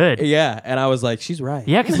really good. Yeah. And I was like, she's right.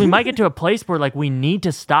 Yeah, because we might get to a place where like we need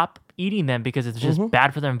to stop eating them because it's just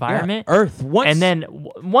bad for the environment. Yeah. Earth. And then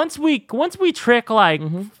once we trick like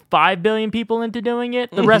 5 billion people into doing it,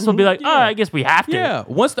 the rest will be like, oh, I guess we have to. Yeah.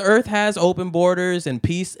 Once the Earth has open borders and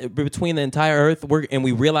peace between the entire Earth, and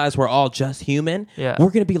we realize we're all just human, we're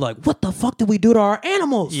gonna be like, what the fuck did we do to our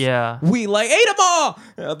animals? Yeah. We like ate them all.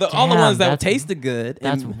 All the ones that tasted good.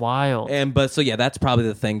 That's wild. So that's probably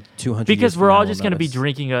the thing. 200 because years we're from all now just gonna be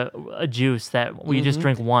drinking a juice that we just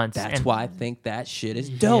drink once. That's why I think that shit is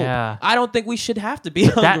dope. Yeah. I don't think we should have to be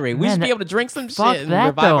hungry. We should be able to drink some shit and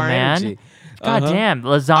revive our energy. God damn,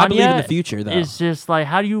 lasagna. I believe in the future, though. It's just like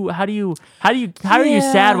how are you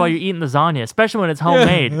sad while you're eating lasagna, especially when it's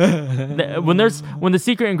homemade? when the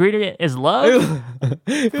secret ingredient is love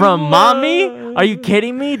from mommy. Are you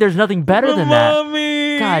kidding me? There's nothing better than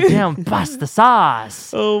that. God damn, pasta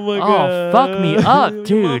sauce. Oh my god. Oh, fuck me up,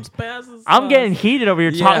 dude. I'm getting heated over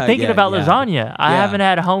here thinking about lasagna. I haven't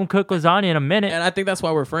had home cooked lasagna in a minute, and I think that's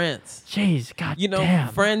why we're friends. Jeez, god, damn.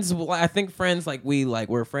 Friends. I think friends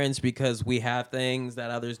we're friends because we have things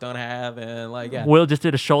that others don't have, and Will just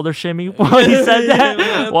did a shoulder shimmy while he said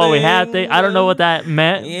that. Well, we have things. I don't know what that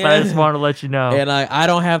meant, but I just wanted to let you know. And I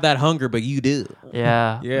don't have that hunger, but you do.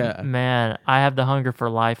 Yeah, man. I have the hunger for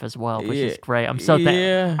life as well, which is great. I'm so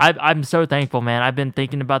I'm so thankful, man. I've been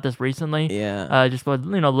thinking about this recently. Just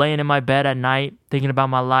laying in my bed at night thinking about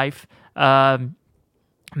my life.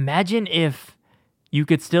 Imagine if you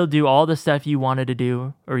could still do all the stuff you wanted to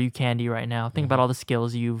do, or you can do right now. Think about all the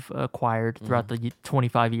skills you've acquired throughout the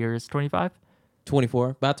 25 years. 25? 24.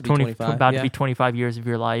 About to be 25. About to be 25 years of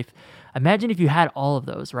your life. Imagine if you had all of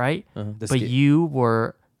those, right? But you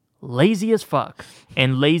were lazy as fuck,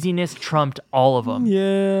 and laziness trumped all of them.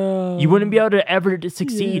 Yeah. You wouldn't be able to ever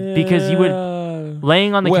succeed because you would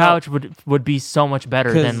laying on the couch would be so much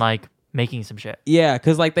better than like making some shit. Yeah,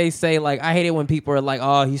 because like they say, like I hate it when people are like,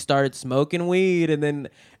 oh, he started smoking weed, and then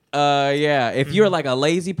if you're like a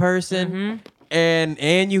lazy person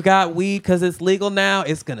and you got weed because it's legal now,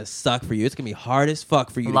 it's gonna suck for you. It's gonna be hard as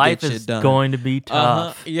fuck for you to get shit done. Life is going to be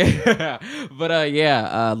tough. Yeah, but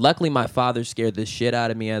luckily my father scared the shit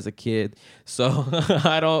out of me as a kid, so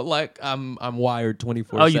I don't like. I'm wired 24/7.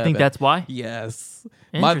 Oh, you think that's why? Yes.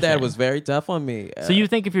 My dad was very tough on me. So you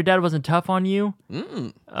think if your dad wasn't tough on you,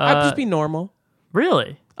 I'd just be normal.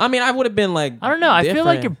 Really? I mean, I would have been like, I don't know. I feel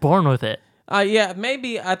like you're born with it. Yeah,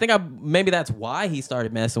 maybe. I think maybe that's why he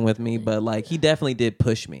started messing with me. But like, he definitely did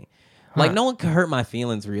push me. Like, no one could hurt my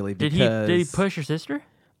feelings really. Because, did he push your sister?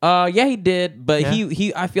 Yeah, he did. But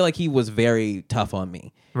he I feel like he was very tough on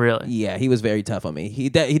me. Really? Yeah, he was very tough on me. He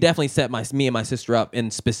definitely set me and my sister up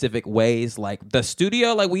in specific ways. Like the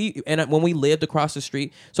studio, like when we lived across the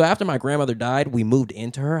street. So after my grandmother died, we moved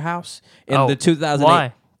into her house in the 2008.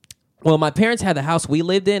 Why? Well, my parents had the house we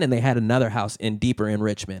lived in, and they had another house deeper in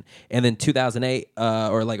Richmond. And then 2008,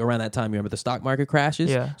 or like around that time, you remember the stock market crashes?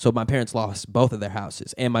 Yeah. So my parents lost both of their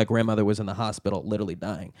houses, and my grandmother was in the hospital, literally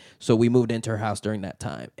dying. So we moved into her house during that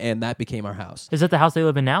time, and that became our house. Is that the house they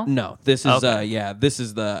live in now? No, this is this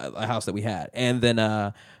is the house that we had, and then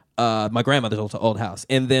my grandmother's old house,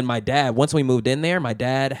 and then my dad. Once we moved in there, my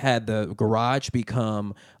dad had the garage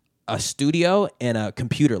become a studio and a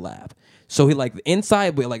computer lab. So he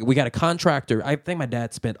inside we got a contractor. I think my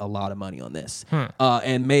dad spent a lot of money on this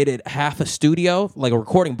and made it half a studio, like a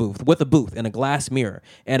recording booth with a booth and a glass mirror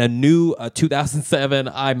and a new 2007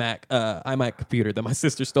 iMac computer that my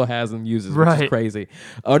sister still has and uses, which is crazy.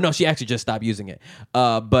 Oh no, she actually just stopped using it.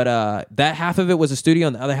 But that half of it was a studio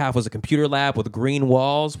and the other half was a computer lab with green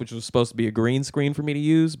walls, which was supposed to be a green screen for me to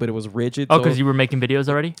use, but it was rigid. Oh, because you were making videos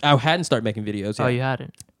already? I hadn't started making videos yet. Oh, you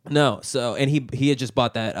hadn't? No, so and he had just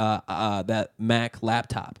bought that Mac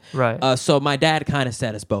laptop. Right. So my dad kind of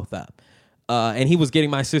set us both up. And he was getting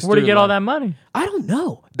my sister. Where'd he get all that money? I don't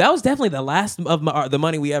know. That was definitely the last of the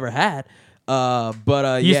money we ever had.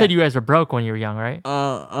 You said you guys were broke when you were young, right?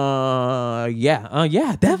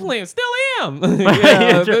 Yeah, definitely. Still am.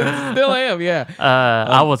 Still am. Yeah.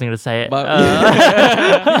 I wasn't gonna say it.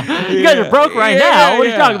 You guys are broke right now. What are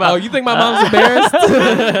you talking about? Oh, you think my mom's embarrassed?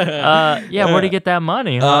 Where'd he get that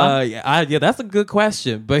money? Huh? Yeah, that's a good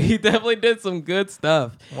question. But he definitely did some good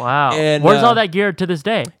stuff. Wow. And, where's all that gear to this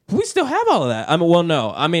day? We still have all of that. I mean, well,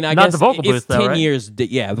 no. I mean, I Not guess the vocal booth, it's though, 10 right? years.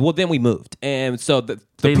 Yeah. Well, then we moved. And so the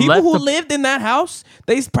people who lived in that house,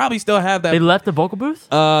 they probably still have that. They left the vocal booth?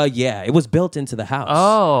 Yeah. It was built into the house.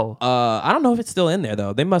 Oh. I don't know if it's still in there,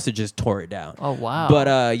 though. They must have just tore it down. Oh, wow.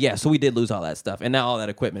 But, yeah, so we did lose all that stuff. And now all that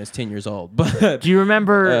equipment is 10 years old. But do you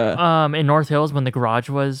remember in North Hills when the garage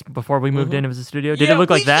was, before we moved in, it was a studio? Did it look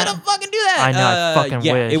like that? We should fucking do that. I know, I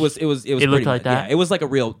fucking wish. It was It looked like that? Yeah, it was like a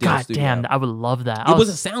real deal God studio. damn, I would love that. It was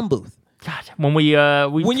a sound booth. God, when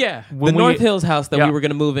the North Hills house that we were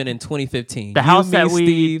going to move in 2015. The house that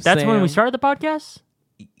Steve, that's Sam, when we started the podcast?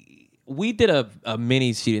 We did a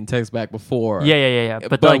mini sheet and text back before. Yeah.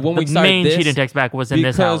 But like when the main sheet and text back was in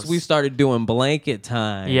this house. Because we started doing blanket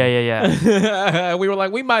time. Yeah. We were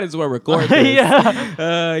like, we might as well record this.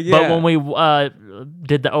 Yeah. But when we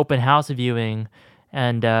did the open house viewing,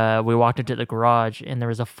 and we walked into the garage, and there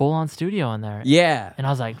was a full-on studio in there. Yeah. And I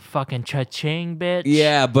was like, fucking cha-ching, bitch.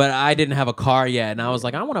 Yeah, but I didn't have a car yet, and I was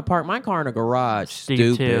like, I want to park my car in a garage.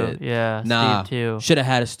 Steve Stupid. too. Yeah, nah, Steve too. Should have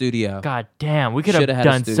had a studio. God damn, we could have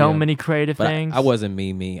done so many creative things. I wasn't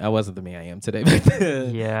me. I wasn't the me I am today.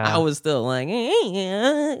 Yeah. I was still like,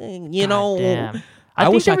 you God know. Damn. I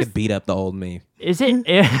wish I could beat up the old me. Is it?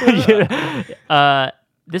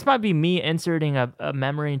 This might be me inserting a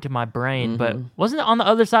memory into my brain, but wasn't it on the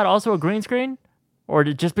other side also a green screen? Or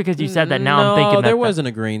just because you said that, now I'm thinking that... No, there wasn't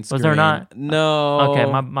a green screen. Was there not? No. Okay,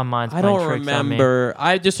 my mind's playing tricks on me.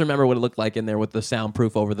 I just remember what it looked like in there with the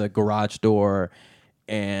soundproof over the garage door.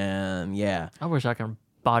 And yeah. I wish I could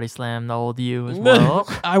body slam the old you as well.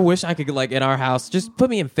 I wish I could, like, in our house, just put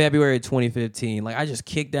me in February 2015. Like, I just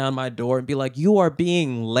kick down my door and be like, you are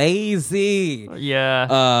being lazy. Yeah.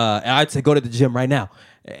 And I'd say, go to the gym right now.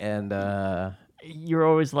 And you're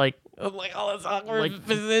always like all this awkward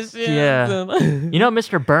positions. Yeah. You know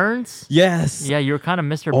Mr. Burns? Yes. Yeah, you're kind of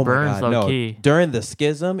Mr. Burns low key. During the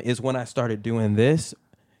schism is when I started doing this.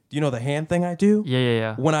 You know the hand thing I do?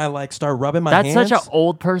 Yeah. When I like start rubbing my hands. That's such an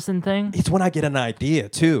old person thing. It's when I get an idea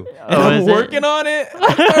too. And Oh, I'm working on it.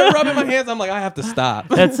 I start rubbing my hands. I'm like, I have to stop.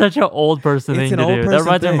 That's such an old person thing to do. That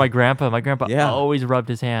reminds me of my grandpa. My grandpa always rubbed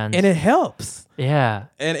his hands. And it helps. Yeah.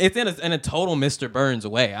 And it's in a total Mr. Burns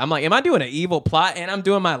way. I'm like, am I doing an evil plot? And I'm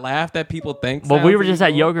doing my laugh that people think. Well, we were just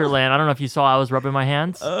at Yogurtland. I don't know if you saw I was rubbing my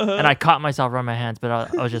hands. And I caught myself rubbing my hands, but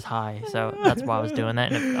I was just high. So that's why I was doing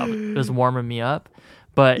that. And it was warming me up.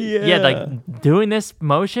 But yeah, like doing this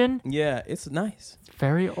motion. Yeah, it's nice. It's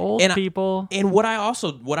very old people. And what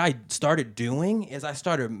I started doing is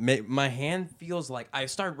my hand feels like I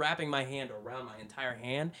started wrapping my hand around my entire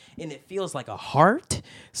hand, and it feels like a heart.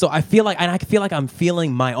 So I feel like I'm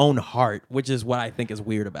feeling my own heart, which is what I think is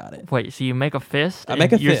weird about it. Wait, so you make a fist? I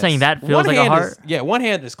make a You're fist. saying that feels like a heart? One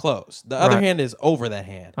hand is closed. The other hand is over that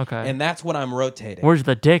hand. Okay. And that's what I'm rotating. Where's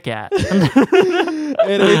the dick at?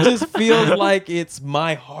 And it just feels like it's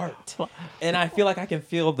my heart. And I feel like I can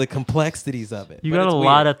feel the complexities of it. You got a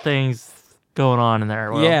lot of things going on in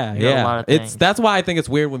there. Will. Yeah. A lot of things. That's why I think it's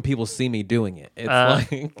weird when people see me doing it. It's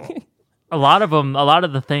like a lot of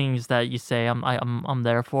the things that you say, I'm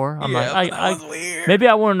there for. I'm like, that was weird. Maybe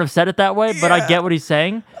I wouldn't have said it that way, but I get what he's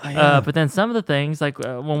saying. But then some of the things, like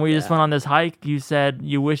when we just went on this hike, you said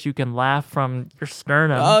you wish you can laugh from your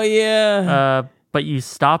sternum. Oh yeah. But you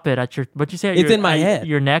stop it at your. What'd you say? It's in my head.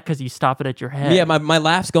 Your neck, because you stop it at your head. Yeah, my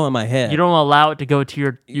laughs go in my head. You don't allow it to go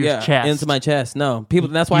to your chest. Into my chest. No, people.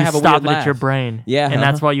 That's why I have a weird laugh. You stop it laugh. at your brain. Yeah, and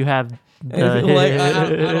that's why you have. Like, I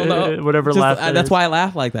don't know. Whatever laugh. That's why I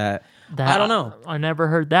laugh like that. I don't know. I never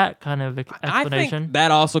heard that kind of explanation. I think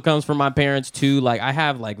that also comes from my parents too. Like I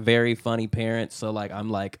have like very funny parents, so like I'm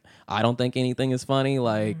like I don't think anything is funny.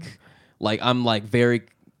 Like I'm like very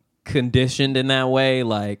conditioned in that way.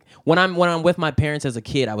 Like when I'm with my parents as a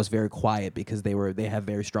kid, I was very quiet because they have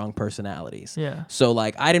very strong personalities. Yeah. So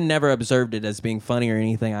like I never observed it as being funny or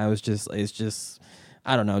anything. It's just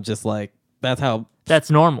I don't know, just like that's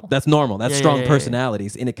normal. That's normal. That's strong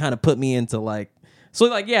personalities, and it kind of put me into like. So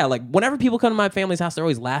like whenever people come to my family's house, they're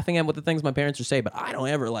always laughing at what the things my parents are saying, but I don't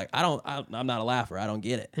ever I'm not a laugher. I don't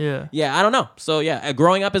get it. Yeah. Yeah, I don't know. So yeah,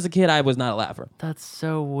 growing up as a kid, I was not a laugher. That's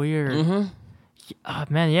so weird.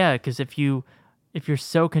 Man, yeah, because if you're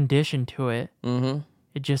so conditioned to it,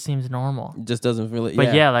 it just seems normal. It just doesn't feel it.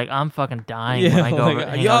 But yeah, like I'm fucking dying when I go over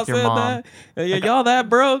hang out with your mom. That? Yeah, y'all that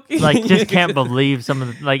broke. Like just can't believe some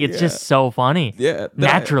of the, like it's just so funny. Yeah,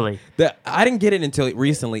 naturally. I didn't get it until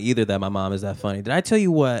recently either that my mom is that funny. Did I tell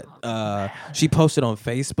you what she posted on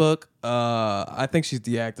Facebook I think she's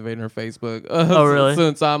deactivating her Facebook. Oh,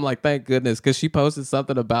 really? So I'm like, thank goodness, because she posted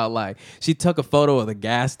something about like she took a photo of the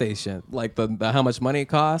gas station, like the how much money it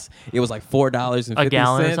costs. It was like $4.50 a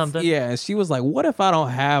gallon or something. Yeah, and she was like, "What if I don't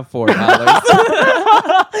have $4?"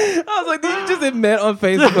 I was like, "Did you just admit on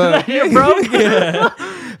Facebook you're broke?" Yeah.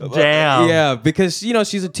 Damn. Yeah, because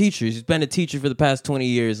she's a teacher. She's been a teacher for the past 20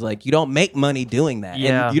 years. Like, you don't make money doing that,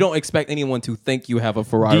 and you don't expect anyone to think you have a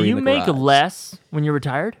Ferrari. Do you in the make garage. less when you're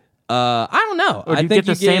retired? I don't know. Or do you get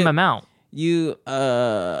the same amount?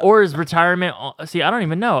 Or is retirement? See, I don't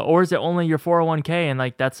even know. Or is it only your 401k and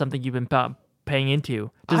like that's something you've been paying into?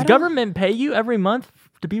 Does government pay you every month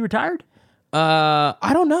to be retired?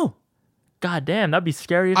 I don't know. God damn, that'd be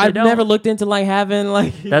scary if I've they don't. never looked into like having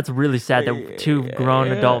like. That's really sad that two grown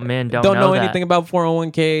adult men don't know that. anything about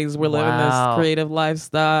 401ks. We're living this creative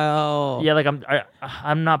lifestyle. Yeah, like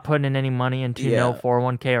I'm not putting in any money into no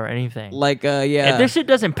 401k or anything. Like if this shit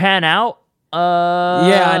doesn't pan out,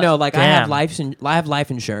 I know. Like damn. I have life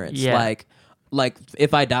insurance. Yeah. Like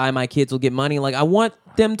if I die, my kids will get money. Like I want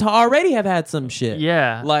them to already have had some shit.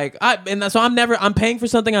 Yeah. Like so I'm paying for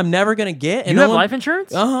something I'm never gonna get. And you have life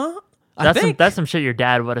insurance? That's some shit your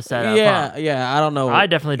dad would have set up. Yeah. I don't know. I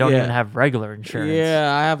definitely don't even have regular insurance.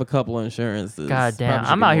 Yeah, I have a couple of insurances. God damn,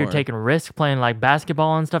 I'm out here taking risks, playing like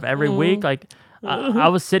basketball and stuff every week. Like I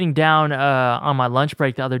was sitting down on my lunch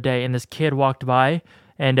break the other day, and this kid walked by,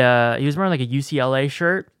 and he was wearing like a UCLA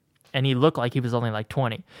shirt, and he looked like he was only like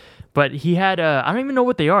 20. But he had, I don't even know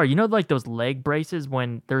what they are. You know, like those leg braces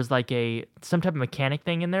when there's like some type of mechanic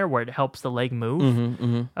thing in there where it helps the leg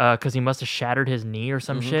move. Because he must have shattered his knee or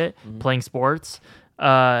some shit playing sports.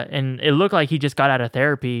 And it looked like he just got out of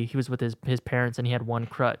therapy. He was with his parents and he had one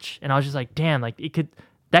crutch. And I was just like, damn, like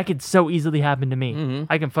that could so easily happen to me.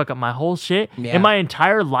 I can fuck up my whole shit and my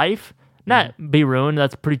entire life. Not be ruined.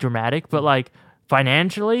 That's pretty dramatic. But like,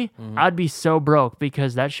 financially, I'd be so broke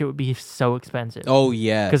because that shit would be so expensive. Oh,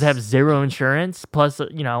 yeah. Because I have zero insurance. Plus,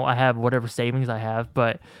 I have whatever savings I have.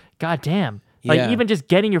 But goddamn. Like, even just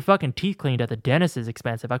getting your fucking teeth cleaned at the dentist is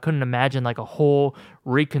expensive. I couldn't imagine, like, a whole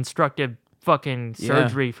reconstructive fucking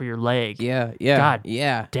surgery for your leg. Yeah. God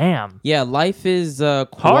damn. Yeah, life is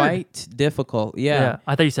quite difficult. Yeah.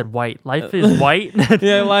 I thought you said white. Life is white.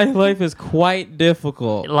 Yeah, life is quite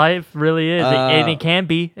difficult. Life really is. And it can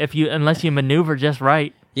be unless you maneuver just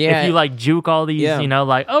right. Yeah. If you like juke all these,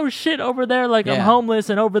 like, oh shit, over there, like I'm homeless,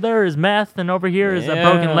 and over there is meth, and over here is a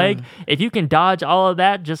broken leg. If you can dodge all of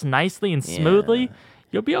that just nicely and smoothly,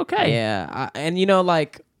 you'll be okay. Yeah.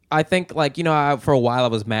 I think, for a while I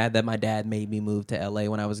was mad that my dad made me move to LA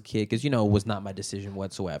when I was a kid because, it was not my decision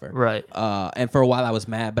whatsoever. Right. And for a while I was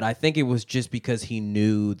mad, but I think it was just because he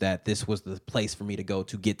knew that this was the place for me to go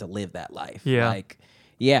to get to live that life.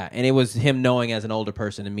 Yeah. And it was him knowing as an older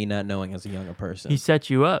person and me not knowing as a younger person. He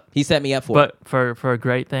set you up. He set me up for it. But for a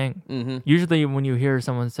great thing. Mm-hmm. Usually when you hear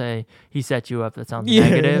someone say, he set you up, that sounds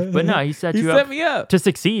negative. But no, he set me up to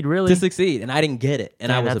succeed, really. To succeed. And I didn't get it.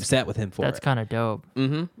 And I was upset with him for it. That's kind of dope.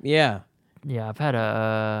 Mm-hmm. Yeah. Yeah, I've had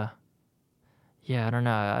I don't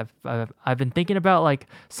know. I've been thinking about, like,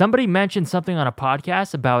 somebody mentioned something on a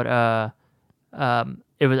podcast about, I think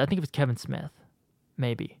it was Kevin Smith.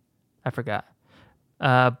 Maybe. I forgot.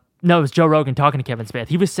 No, it was Joe Rogan talking to Kevin Smith.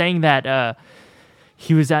 He was saying that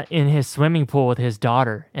he was in his swimming pool with his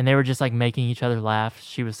daughter, and they were just like making each other laugh.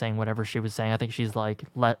 She was saying whatever she was saying. I think she's like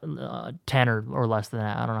 10 or less than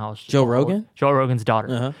that. I don't know how. Joe Rogan? Joe Rogan's daughter.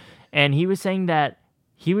 Uh-huh. And he was saying that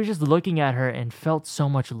he was just looking at her and felt so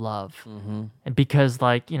much love, and because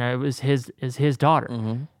it was his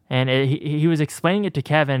daughter, and he was explaining it to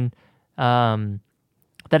Kevin that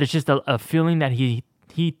it's just a feeling that he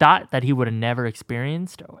thought that he would have never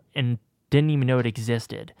experienced and didn't even know it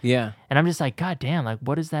existed. Yeah. And I'm just like, God damn, like,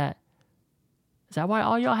 what is that? Is that why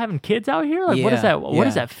all y'all having kids out here? Like, what is that? What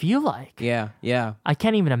does that feel like? Yeah. I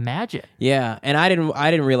can't even imagine. Yeah. And I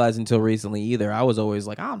didn't realize until recently either. I was always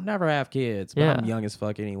like, I'll never have kids. But I'm young as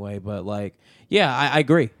fuck anyway. But like, I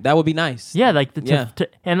agree. That would be nice. Yeah. Like,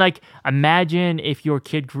 and like, imagine if your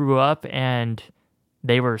kid grew up and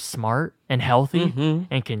they were smart and healthy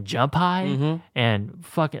and can jump high and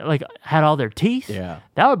fucking like had all their teeth. Yeah.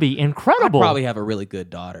 That would be incredible. I'd probably have a really good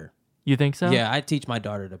daughter. You think so? Yeah, I'd teach my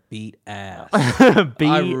daughter to beat ass. I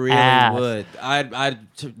really would. I'd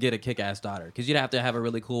get a kick-ass daughter because you'd have to have a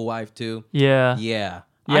really cool wife too. Yeah. Yeah.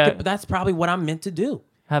 But that's probably what I'm meant to do.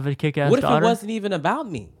 Have a kick-ass daughter. What if it wasn't even about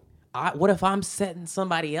me? What if I'm setting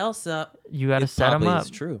somebody else up? You got to set them up. It's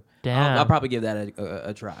true. Damn. I'll probably give that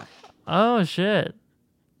a try. Oh, shit.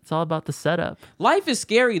 It's all about the setup. Life is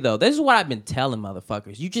scary, though. This is what I've been telling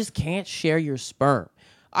motherfuckers. You just can't share your sperm.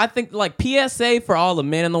 I think like PSA for all the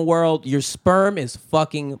men in the world, your sperm is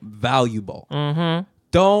fucking valuable. Mm-hmm.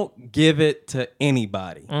 Don't give it to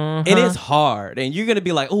anybody. Mm-hmm. It is hard. And you're going to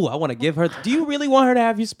be like, oh, I want to give her. Do you really want her to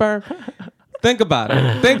have your sperm? Think about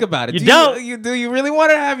it. Think about it. You don't. Do you really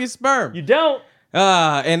want her to have your sperm? You don't.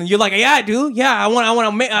 And you're like, yeah, I do. Yeah,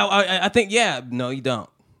 I think, yeah. No, you don't.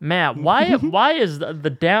 Man, why is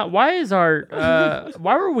why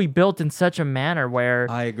were we built in such a manner where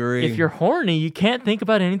I agree. If you're horny, you can't think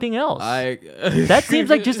about anything else? That seems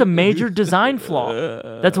like just a major design flaw.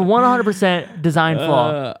 That's a 100% design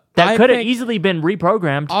flaw. That could have easily been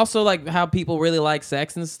reprogrammed. Also, like how people really like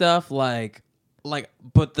sex and stuff,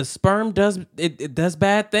 but the sperm does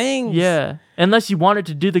bad things. Yeah, unless you wanted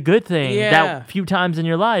to do the good thing that few times in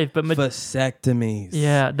your life. But vasectomies.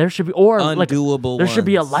 Yeah, there should be undoable. There should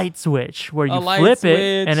be a light switch where you flip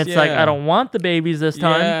it, and it's like I don't want the babies this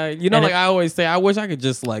time. Yeah, you know, I always say, I wish I could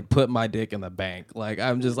just like put my dick in the bank. Like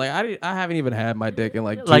I'm just like I haven't even had my dick in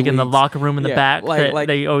like 2 weeks. In the locker room in the back, like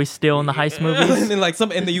they always steal in the heist movies. And then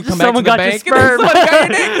and then you come back to the bank. Someone got your sperm.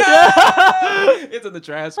 It's in the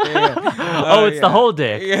trash can. It's the whole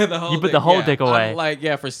dick. Yeah, the whole. You put the whole dick away.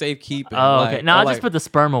 For safekeeping. Oh, okay. No, I just put the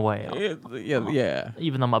sperm away. Yeah.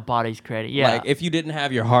 Even though my body's created. Yeah. Like if you didn't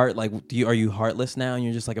have your heart, like are you heartless now and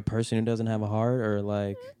you're just like a person who doesn't have a heart, or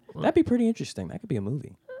like that'd be pretty interesting. That could be a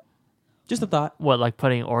movie. Just a thought. What, like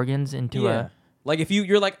putting organs into a? Like if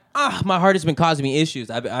you're like, my heart has been causing me issues.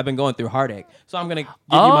 I've been going through heartache, so I'm gonna give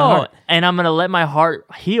you my heart, and I'm gonna let my heart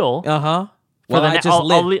heal. Well,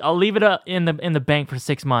 I'll leave it up in the bank for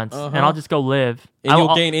 6 months, and I'll just go live. And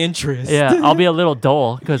you'll gain interest. Yeah, I'll be a little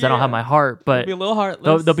dull because I don't have my heart, but you'll be a little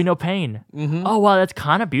heartless. There'll be no pain. Mm-hmm. Oh wow, that's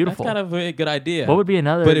kind of beautiful. That's kind of a good idea. What would be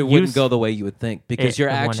another? But it wouldn't go the way you would think, because your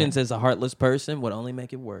actions as a heartless person would only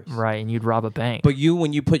make it worse. Right, and you'd rob a bank. But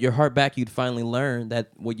when you put your heart back, you'd finally learn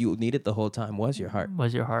that what you needed the whole time was your heart.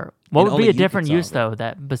 What would be a different use though,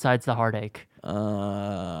 that besides the heartache?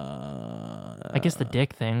 I guess the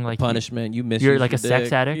dick thing, like punishment. You're like a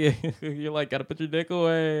sex addict. Yeah. You're like, gotta put your dick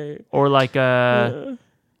away. Or like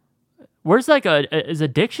where's like is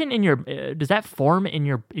addiction in your? Does that form in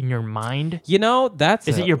your mind? You know,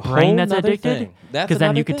 is it your brain that's addicted? Because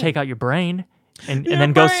then you could take out your brain and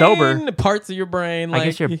then go sober. Parts of your brain. I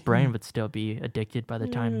guess your brain would still be addicted by the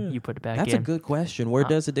time you put it back in. That's a good question. Where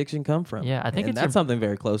does addiction come from? Yeah, I think that's something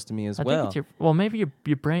very close to me as well. Maybe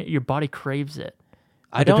your body craves it.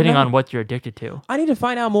 Depending on what you're addicted to. I need to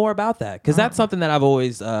find out more about that, because that's something that I've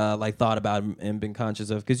always thought about and been conscious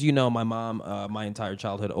of. Because my mom, my entire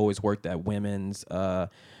childhood, always worked at women's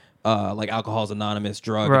like Alcohol's Anonymous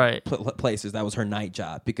drug places. That was her night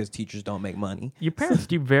job, because teachers don't make money. Your parents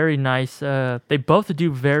do very nice. They both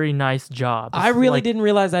do very nice jobs. I really didn't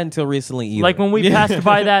realize that until recently either. Like when we passed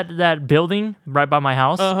by that building right by my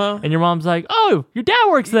house, and your mom's like, "Oh, your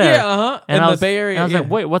dad works there." Yeah, And in the Bay Area. And I was like,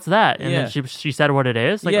 "Wait, what's that?" And then she said what it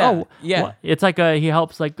is. Like, it's like he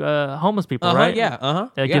helps like homeless people, right? Yeah,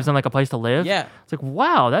 It gives them like a place to live. Yeah, it's like,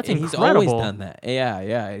 wow, that's He's incredible. always done that.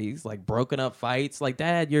 Yeah. He's like broken up fights. Like,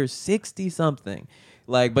 Dad, you're 60 something.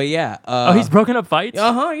 Like, but yeah. He's broken up fights?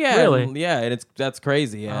 Yeah. Really? Yeah, and that's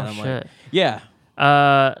crazy. Yeah. Oh, and I'm shit. like, yeah.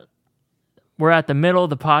 We're at the middle of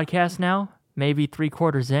the podcast now, maybe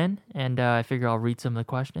 3/4 in, and I figure I'll read some of the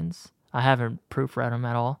questions. I haven't proofread them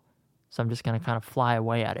at all, so I'm just going to kind of fly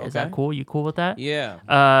away at it. Okay. Is that cool? You cool with that?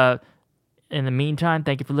 Yeah. In the meantime,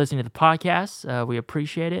 thank you for listening to the podcast. We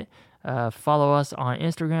appreciate it. Follow us on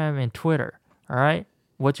Instagram and Twitter. All right?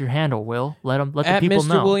 What's your handle, Will? Let the people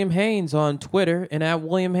know. At Mr. William Haynes on Twitter and at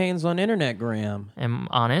William Haynes on Internetgram. And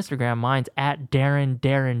on Instagram, mine's at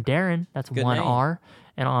Darren. That's good one name. R.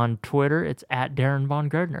 And on Twitter, it's at Darren Von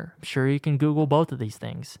Gardner. I'm sure you can Google both of these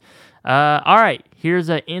things. All right, here's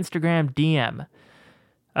an Instagram DM.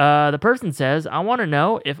 The person says, I want to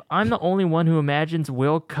know if I'm the only one who imagines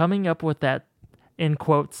Will coming up with that, in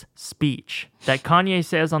quotes, speech that Kanye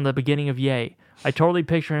says on the beginning of Ye. I totally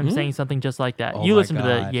picture him saying something just like that. You listen to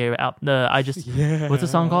the Ye what's the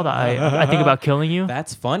song called? I think about killing you.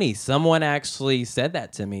 That's funny. Someone actually said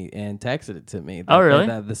that to me and texted it to me. Oh, really?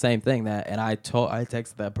 The same thing and I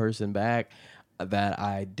texted that person back that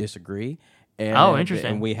I disagree. And,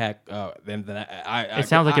 interesting. And we had. It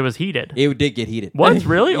sounds like it was heated. It did get heated. What?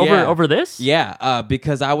 Really? Over this? Yeah.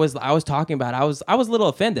 Because I was talking about. I was a little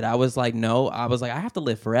offended. I was like, no. I was like, I have to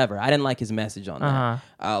live forever. I didn't like his message on that.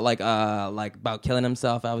 Like about killing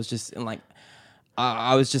himself. I was just like,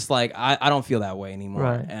 I was just like, I don't feel that way anymore.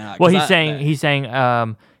 Right. And, he's saying,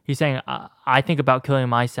 I think about killing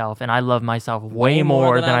myself, and I love myself way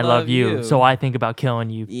more than I love you. So I think about killing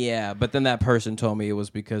you. Yeah, but then that person told me it was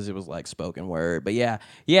because it was like spoken word. But yeah,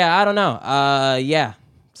 I don't know. Yeah,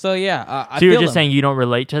 So yeah, so you're just saying you don't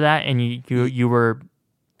relate to that, and you were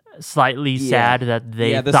slightly sad that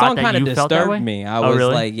they the thought song that kind of you felt that way? disturbed me. I was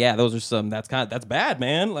really? like, yeah, those are that's bad,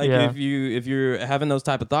 man. Like if you're having those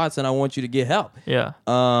type of thoughts, then I want you to get help. Yeah.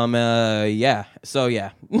 Yeah. So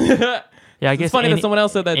yeah. Yeah, I guess it's funny that someone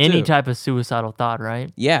else said that any too. type of suicidal thought,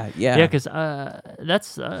 right? Yeah. Because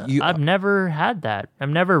that's I've never had that. I've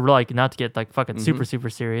never like, not to get like fucking super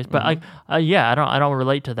serious, but like I don't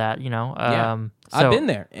relate to that. So I've been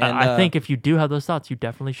there. And I think if you do have those thoughts, you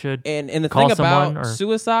definitely should. And the call thing someone about or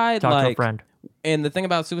suicide, talk like, to a friend. And the thing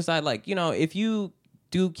about suicide, like, if you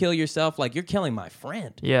do kill yourself, like, you're killing my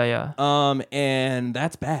friend. Yeah. And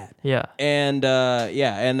that's bad. Yeah. And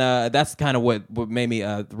that's kind of what made me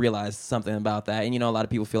realize something about that. And a lot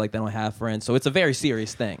of people feel like they don't have friends, so it's a very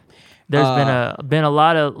serious thing. There's been a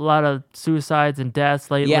lot of suicides and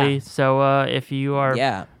deaths lately. Yeah. So if you are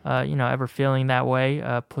ever feeling that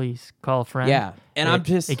way, please call a friend. Yeah. And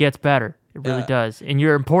it gets better. It really does. And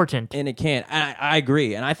you're important. And it can. I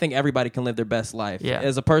agree. And I think everybody can live their best life. Yeah.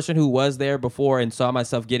 As a person who was there before and saw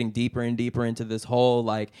myself getting deeper and deeper into this hole,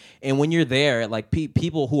 like, and when you're there, like,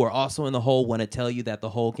 people who are also in the hole want to tell you that the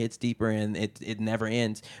hole gets deeper and it never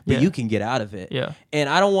ends, but you can get out of it. Yeah. And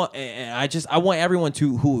I want everyone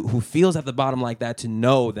who feels at the bottom like that to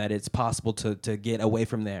know that it's possible to get away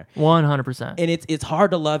from there. 100%. And it's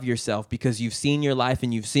hard to love yourself because you've seen your life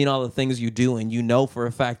and you've seen all the things you do, and you know for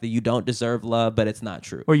a fact that you don't deserve love, but it's not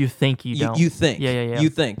true. Or you think you don't. You think. Yeah. You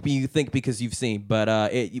think because you've seen.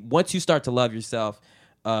 But once you start to love yourself,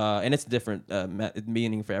 and it's a different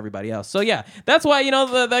meaning for everybody else. So yeah, that's why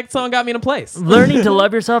that song got me in a place. Learning to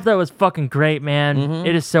love yourself, that was fucking great, man. Mm-hmm.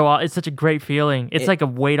 It is it's such a great feeling. It's like a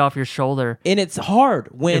weight off your shoulder, and it's hard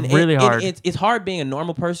when it's really hard. It's hard being a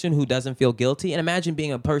normal person who doesn't feel guilty, and imagine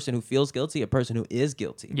being a person who feels guilty, a person who is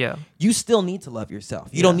guilty. Yeah, you still need to love yourself.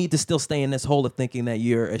 You don't need to still stay in this hole of thinking that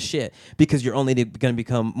you're a shit, because you're only going to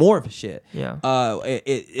become more of a shit. Yeah,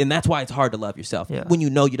 and that's why it's hard to love yourself when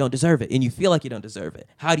you know you don't deserve it and you feel like you don't deserve it.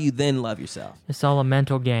 How do you then love yourself? It's all a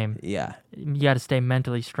mental game. Yeah. You got to stay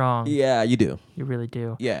mentally strong. Yeah, you do. You really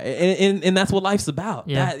do. Yeah, and that's what life's about.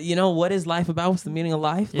 Yeah. What is life about? What's the meaning of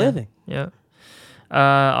life? Yeah. Living. Yeah.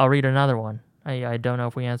 I'll read another one. I don't know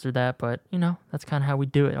if we answered that, but, that's kind of how we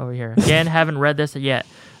do it over here. Again, haven't read this yet.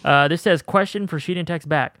 This says, question for Sheet and Text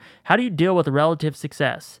back. How do you deal with relative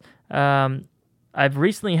success? I've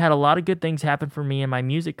recently had a lot of good things happen for me in my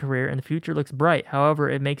music career, and the future looks bright. However,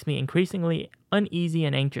 it makes me increasingly uneasy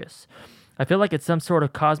and anxious. I feel like it's some sort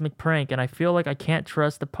of cosmic prank, and I feel like I can't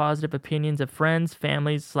trust the positive opinions of friends,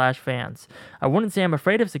 families, / fans. I wouldn't say I'm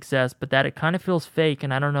afraid of success, but that it kind of feels fake,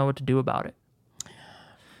 and I don't know what to do about it.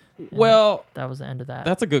 Well, that was the end of that.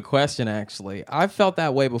 That's a good question, actually. I've felt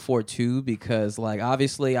that way before too, because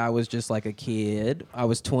obviously I was just like a kid. I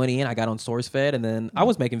was 20 and I got on SourceFed, and then I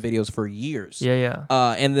was making videos for years. Yeah.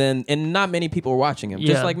 And not many people were watching them.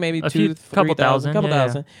 Just like maybe couple thousand.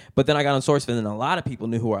 But then I got on SourceFed, and a lot of people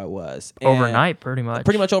knew who I was. Overnight, pretty much.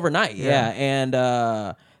 Pretty much overnight, yeah. And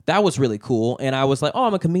that was really cool. And I was like, oh,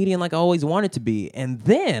 I'm a comedian like I always wanted to be. And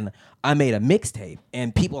then I made a mixtape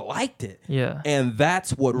and people liked it. Yeah. And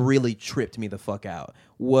that's what really tripped me the fuck out,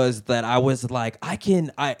 was that I was like,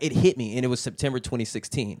 it hit me. And it was September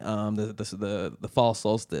 2016, the fall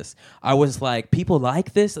solstice. I was like, people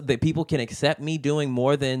like this, that people can accept me doing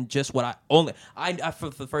more than just what I for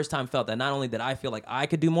the first time felt that not only did I feel like I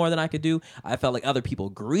could do more than I could do, I felt like other people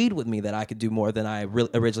agreed with me that I could do more than I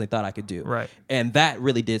originally thought I could do. Right. And that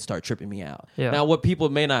really did start tripping me out. Yeah. Now, what people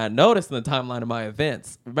may not notice in the timeline of my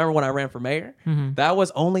events, remember when I ran for mayor? Mm-hmm. That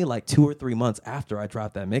was only like 2 or 3 months after I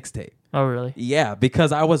dropped that mixtape. Oh, really? Yeah,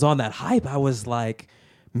 because I was on that hype. I was like,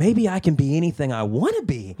 maybe I can be anything I want to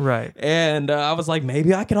be. Right. And I was like,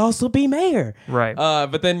 maybe I could also be mayor. Right.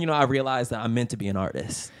 But then, I realized that I'm meant to be an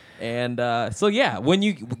artist. And so, yeah, when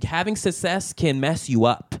having success can mess you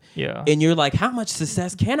up. Yeah. And you're like, how much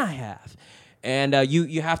success can I have? And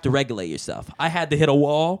you have to regulate yourself. I had to hit a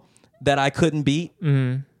wall that I couldn't beat.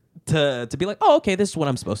 Mm-hmm. To be like, oh, okay, this is what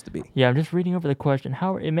I'm supposed to be. Yeah, I'm just reading over the question.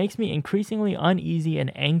 How it makes me increasingly uneasy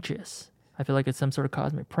and anxious. I feel like it's some sort of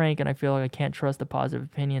cosmic prank, and I feel like I can't trust the positive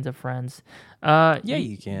opinions of friends. Yeah,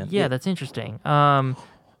 you can. Yeah, that's interesting. What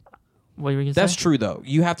were you going to say? That's true, though.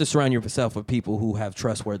 You have to surround yourself with people who have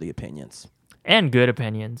trustworthy opinions. And good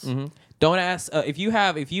opinions. Mm-hmm. Don't ask if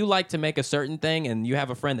you like to make a certain thing and you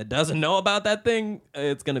have a friend that doesn't know about that thing.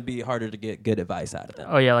 It's gonna be harder to get good advice out of them.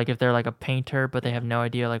 Oh yeah, like if they're like a painter, but they have no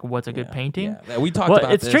idea like what's a good painting. Yeah. We talked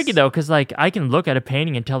about it's this. tricky though, because like I can look at a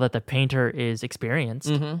painting and tell that the painter is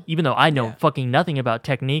experienced, even though I know fucking nothing about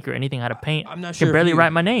technique or anything how to paint. I'm not sure. Can barely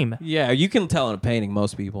write my name. Yeah, you can tell in a painting.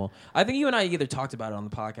 Most people. I think you and I either talked about it on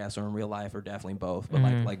the podcast or in real life, or definitely both. But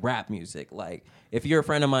like rap music, like if you're a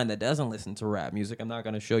friend of mine that doesn't listen to rap music, I'm not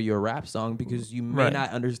gonna show you a rap song because you may not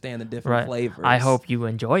understand the different flavors. I hope you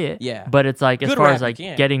enjoy it. Yeah. But it's like, as Good far rap as like you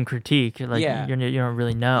can. getting critique, like you don't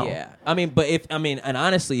really know. Yeah. And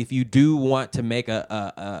honestly, if you do want to make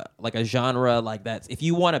a genre like that, if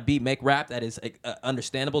you want to make rap that is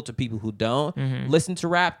understandable to people who don't listen to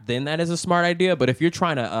rap, then that is a smart idea. But if you're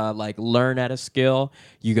trying to like learn at a skill,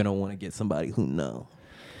 you're gonna want to get somebody who know.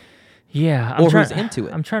 Yeah. Who's into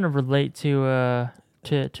it. I'm trying to relate to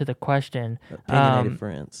the question. Opinionated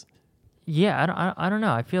friends. Yeah, I don't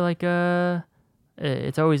know. I feel like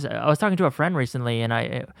it's always. I was talking to a friend recently, and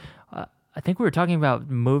I think we were talking about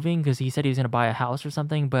moving because he said he was going to buy a house or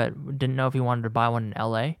something, but didn't know if he wanted to buy one in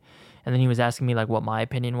LA. And then he was asking me like what my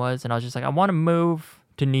opinion was, and I was just like, I want to move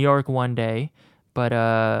to New York one day, but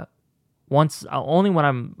only when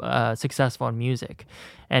I'm successful in music.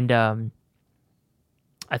 And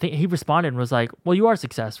I think he responded and was like, well, you are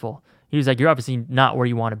successful. He was like, you're obviously not where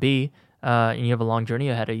you want to be, and you have a long journey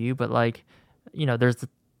ahead of you, but like, you know, there's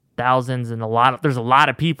thousands and there's a lot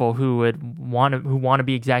of people who want to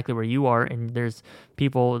be exactly where you are, and there's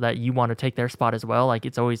people that you want to take their spot as well. Like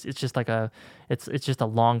it's just a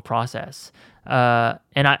long process. And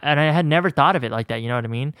I had never thought of it like that. You know what I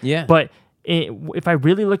mean? Yeah. But if I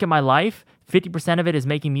really look at my life, 50% of it is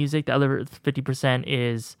making music. The other 50%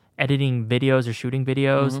 is editing videos or shooting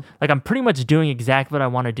videos. Like I'm pretty much doing exactly what I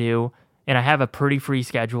want to do, and I have a pretty free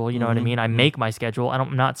schedule. You know what I mean? I make my schedule.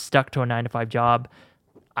 I'm not stuck to a 9-to-5 job.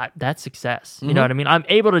 That's success. You know what I mean? I'm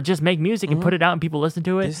able to just make music and put it out and people listen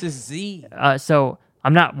to it. This is Z. So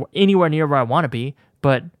I'm not anywhere near where I want to be,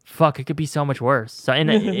 but fuck, it could be so much worse. So, and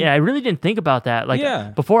I really didn't think about that.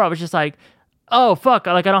 Like before I was just like, oh fuck,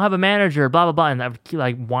 like I don't have a manager, blah, blah, blah. And I would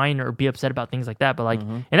like whine or be upset about things like that. But like,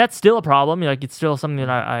 and that's still a problem. Like it's still something that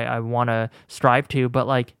I want to strive to, but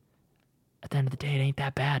like at the end of the day, it ain't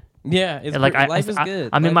that bad. Yeah. It's like life is good.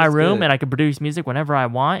 I'm life in my room good. And I can produce music whenever I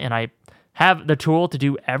want. And I have the tool to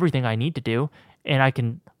do everything I need to do, and I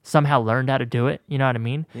can somehow learn how to do it. You know what I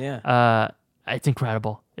mean? Yeah. It's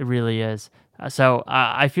incredible. It really is. So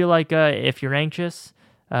I feel like if you're anxious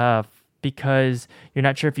because you're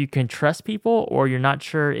not sure if you can trust people, or you're not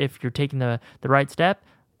sure if you're taking the right step,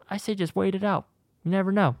 I say just wait it out. You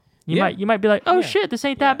never know. You might be like, oh shit, this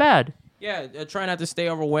ain't that bad. Yeah, try not to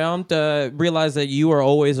stay overwhelmed. Realize that you are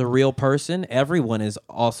always a real person. Everyone is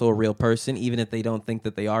also a real person, even if they don't think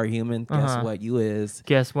that they are human. Guess what? You is.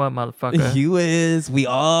 Guess what, motherfucker? You is. We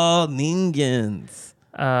all ningans.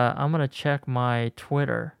 I'm going to check my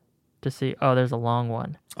Twitter to see. Oh, there's a long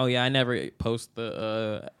one. Oh, yeah, I never post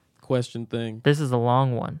the question thing. This is a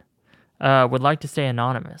long one. Would like to stay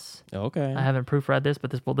anonymous. Okay. I haven't proofread this,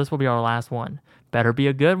 but this will be our last one. Better be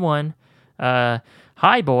a good one.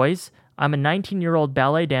 Hi, boys. I'm a 19-year-old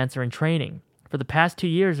ballet dancer in training. For the past 2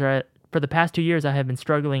 years, I have been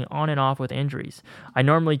struggling on and off with injuries. I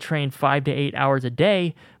normally train 5 to 8 hours a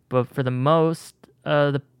day, but for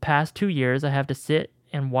the past 2 years, I have to sit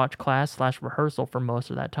and watch class/rehearsal for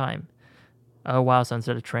most of that time. Oh, wow. So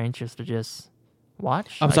instead of train, just to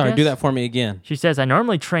watch? I'm sorry, do that for me again. She says, I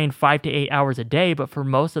normally train 5 to 8 hours a day, but for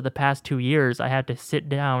most of the past 2 years, I had to sit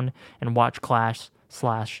down and watch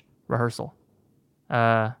class/rehearsal.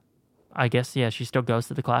 I guess, yeah, she still goes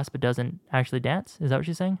to the class but doesn't actually dance. Is that what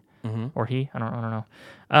she's saying? Or he? I don't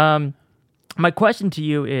know. My question to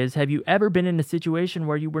you is, have you ever been in a situation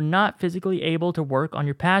where you were not physically able to work on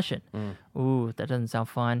your passion? Ooh, that doesn't sound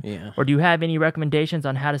fun. Yeah. Or do you have any recommendations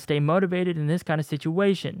on how to stay motivated in this kind of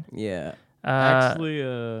situation? Yeah.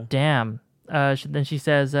 Damn. Then she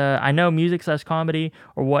says, I know music/comedy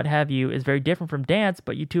or what have you is very different from dance,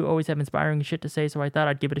 but you two always have inspiring shit to say, so I thought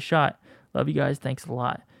I'd give it a shot. Love you guys. Thanks a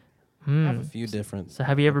lot. I have a few different. So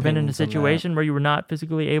have you ever been in a situation where you were not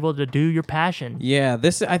physically able to do your passion? Yeah,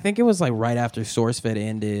 I think it was like right after SourceFed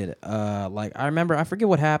ended. Like I remember, I forget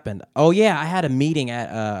what happened. Oh yeah, I had a meeting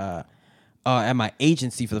at my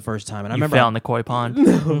agency for the first time, and I remember fell in the koi pond.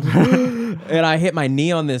 And I hit my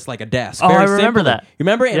knee on this like a desk. Oh, I remember that. You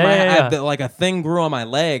remember? Yeah. Like a thing grew on my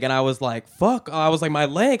leg, and I was like, "Fuck!" I was like, "My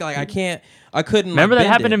leg, like I couldn't." Remember like, that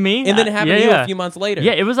happened to me? And then it happened to you a few months later.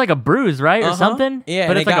 Yeah, it was like a bruise, right, or something. Yeah,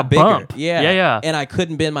 but and it's like got a bigger. bump. Yeah. And I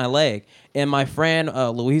couldn't bend my leg. And my friend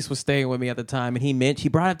Luis was staying with me at the time, and he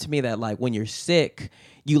brought up to me that like when you're sick,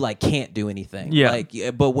 you like can't do anything. Yeah. Like,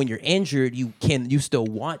 but when you're injured, you still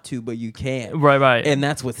want to, but you can't. Right. And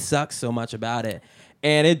that's what sucks so much about it.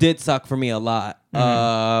 And it did suck for me a lot.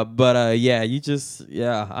 But yeah,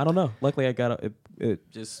 I don't know. Luckily, I got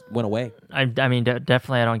it just went away. I mean,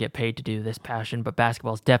 definitely I don't get paid to do this passion, but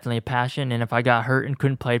basketball is definitely a passion. And if I got hurt and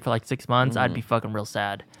couldn't play for like 6 months, I'd be fucking real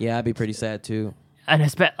sad. Yeah, I'd be pretty sad too. And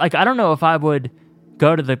like, I don't know if I would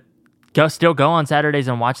still go on Saturdays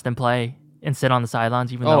and watch them play and sit on the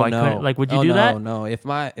sidelines, even though I couldn't. Like, would you do that? No. If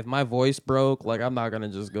my voice broke, like, I'm not gonna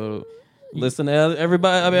just go listen to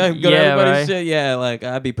everybody. I mean, I go to everybody's shit. Yeah, like,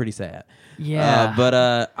 I'd be pretty sad. Yeah.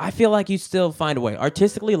 But I feel like you still find a way.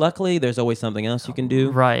 Artistically, luckily, there's always something else you can do.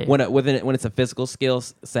 Right. When it's a physical skill,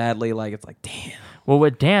 sadly, like, it's like, damn. Well,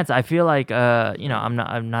 with dance, I feel like I'm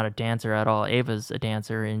not a dancer at all. Ava's a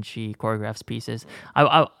dancer and she choreographs pieces.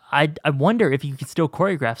 I wonder if you can still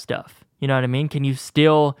choreograph stuff. You know what I mean? Can you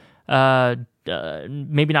still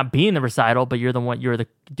maybe not be in the recital, but you're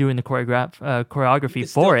doing the choreography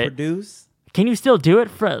for it. Produce. Can you still do it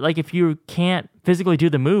for, like, if you can't physically do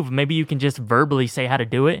the move, maybe you can just verbally say how to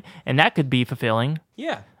do it, and that could be fulfilling.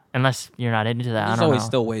 Yeah. Unless you're not into that. There's always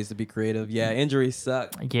still ways to be creative. Yeah, injuries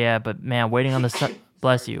suck. Yeah, but man, waiting on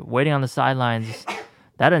the sidelines,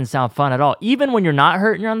 that doesn't sound fun at all. Even when you're not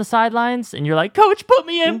hurt and you're on the sidelines and you're like, "Coach, put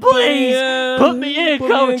me in, please. Put me in,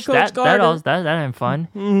 coach." That ain't fun.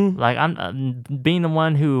 Mm-hmm. Like, I'm being the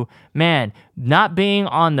one who, man, not being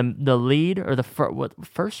on the lead or the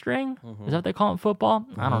first string. Mm-hmm. Is that what they call it in football?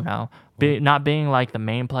 Mm-hmm. I don't know. Not being like the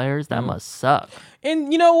main players, that must suck.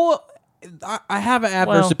 And you know what? I have an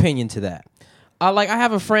adverse opinion to that. I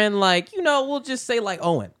have a friend, like, we'll just say like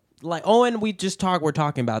Owen. Like Owen, we're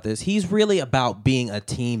talking about this. He's really about being a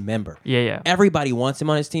team member. Yeah. Everybody wants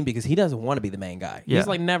him on his team because he doesn't want to be the main guy. Yeah. He's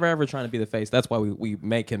like never ever trying to be the face. That's why we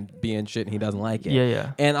make him be in shit and he doesn't like it.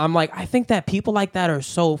 Yeah. And I'm like, I think that people like that are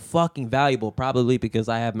so fucking valuable, probably because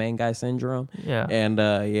I have main guy syndrome. Yeah. And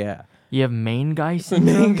yeah. You have main guy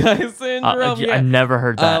syndrome? Main guy syndrome, yeah. I've never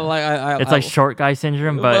heard that. It's like short guy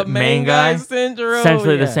syndrome, but main guy syndrome.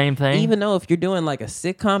 Essentially the same thing. Even though if you're doing like a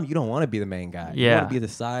sitcom, you don't want to be the main guy. Yeah. You want to be the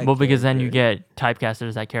side Well, because then you get typecasted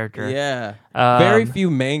as that character. Yeah. Very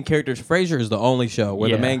few main characters. Frasier is the only show where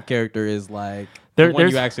the main character is like the one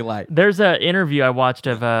you actually like. There's an interview I watched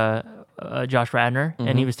of Josh Radnor,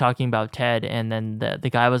 and he was talking about Ted, and then the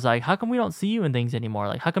guy was like, "How come we don't see you in things anymore?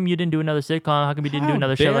 Like, how come you didn't do another sitcom? How come you didn't do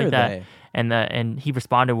another show like that?" And he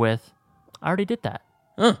responded with, "I already did that."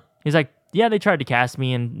 He's like, "Yeah, they tried to cast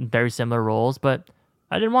me in very similar roles, but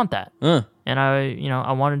I didn't want that." And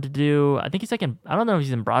I wanted to do. I think he's like I don't know if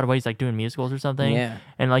he's in Broadway. He's like doing musicals or something. Yeah.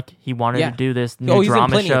 And like he wanted to do this new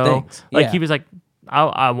drama show. Like he was like,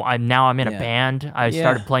 I now I'm in a band. I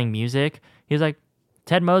started playing music. He was like,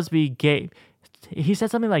 Ted Mosby he said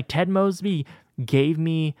something like, Ted Mosby gave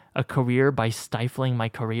me a career by stifling my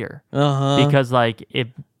career. Because like it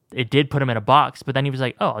did put him in a box, but then he was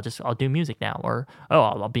like, oh, I'll do music now, or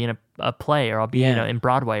I'll be in a play, or I'll be in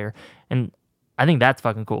Broadway, and I think that's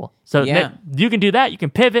fucking cool. So you can do that. You can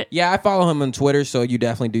pivot. Yeah, I follow him on Twitter, so you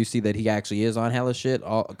definitely do see that he actually is on hella shit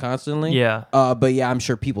constantly. Yeah. But yeah, I'm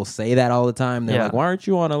sure people say that all the time. They're like, why aren't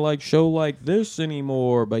you on a like show like this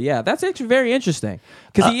anymore? But yeah, that's actually very interesting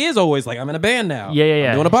because he is always like, I'm in a band now. Yeah.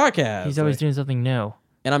 I'm doing a podcast. He's always doing something new.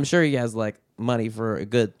 And I'm sure he has like money for a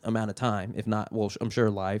good amount of time. If not, well, I'm sure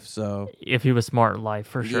life. So if he was smart, life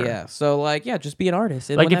for sure. Yeah. So like, just be an artist.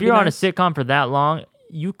 And like if you're on a sitcom for that long,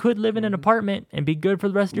 you could live in an apartment and be good for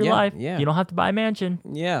the rest of your life. Yeah. You don't have to buy a mansion.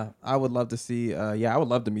 Yeah. I would love to see, I would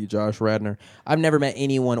love to meet Josh Radnor. I've never met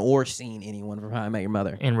anyone or seen anyone from How I Met Your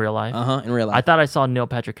Mother. In real life? In real life. I thought I saw Neil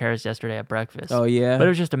Patrick Harris yesterday at breakfast. Oh, yeah? But it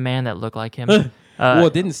was just a man that looked like him. Well,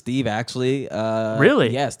 didn't Steve actually? Really?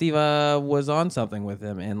 Yeah, Steve was on something with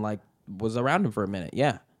him and like was around him for a minute.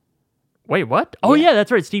 Yeah. Wait, what? Oh, yeah,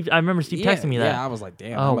 that's right. Steve. I remember Steve texting me that. Yeah, I was like,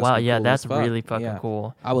 damn. Oh, wow. Yeah, that's really fucking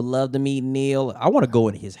cool. I would love to meet Neil. I want to go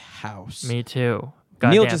in his house. Me too.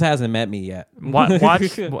 Neil just hasn't met me yet. Watch.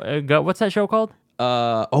 What's that show called?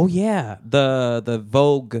 The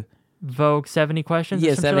Vogue 70 Questions?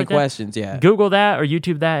 Yeah, 70 like Questions, yeah. Google that or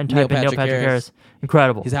YouTube that and type in Neil Patrick Harris.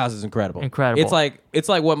 Incredible. His house is incredible. Incredible. It's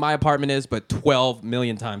like what my apartment is, but 12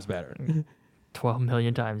 million times better. 12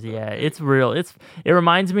 million times, yeah. It's real. It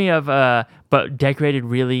reminds me of, but decorated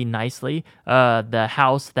really nicely, the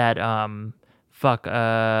house that,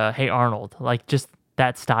 Hey Arnold. Like, just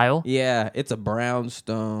that style. Yeah, it's a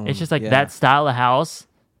brownstone. It's just like that style of house,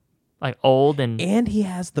 like old and he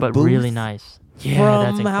has the but booth really nice. Yeah, from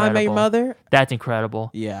that's incredible. How I Met Your Mother. That's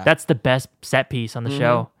incredible. Yeah, that's the best set piece on the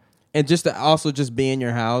show. And just to also just be in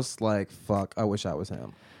your house, like fuck, I wish I was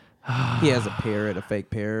him. He has a parrot, a fake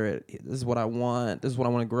parrot. This is what I want. This is what I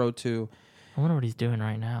want to grow to. I wonder what he's doing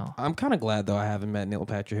right now. I'm kind of glad though I haven't met Neil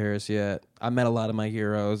Patrick Harris yet. I met a lot of my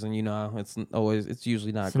heroes, and it's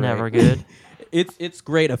usually not. It's great. Never good. it's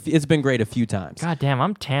great. It's been great a few times. God damn,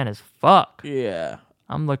 I'm tan as fuck. Yeah,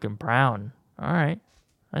 I'm looking brown. All right,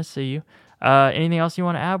 I see you. Anything else you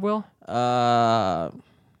want to add, Will?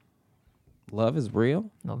 Love is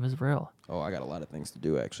real. Love is real. Oh, I got a lot of things to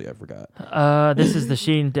do, actually. I forgot. This is the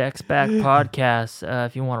Sheen Decks Back podcast.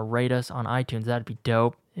 If you want to rate us on iTunes, that'd be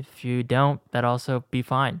dope. If you don't, that'd also be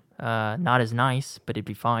fine. Not as nice, but it'd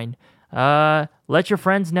be fine. Let your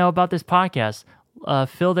friends know about this podcast.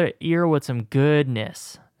 Fill their ear with some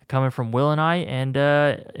goodness coming from Will and I. And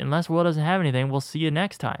unless Will doesn't have anything, we'll see you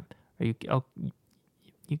next time. Are you? Oh,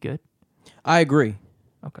 you good? I agree.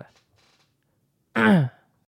 Okay.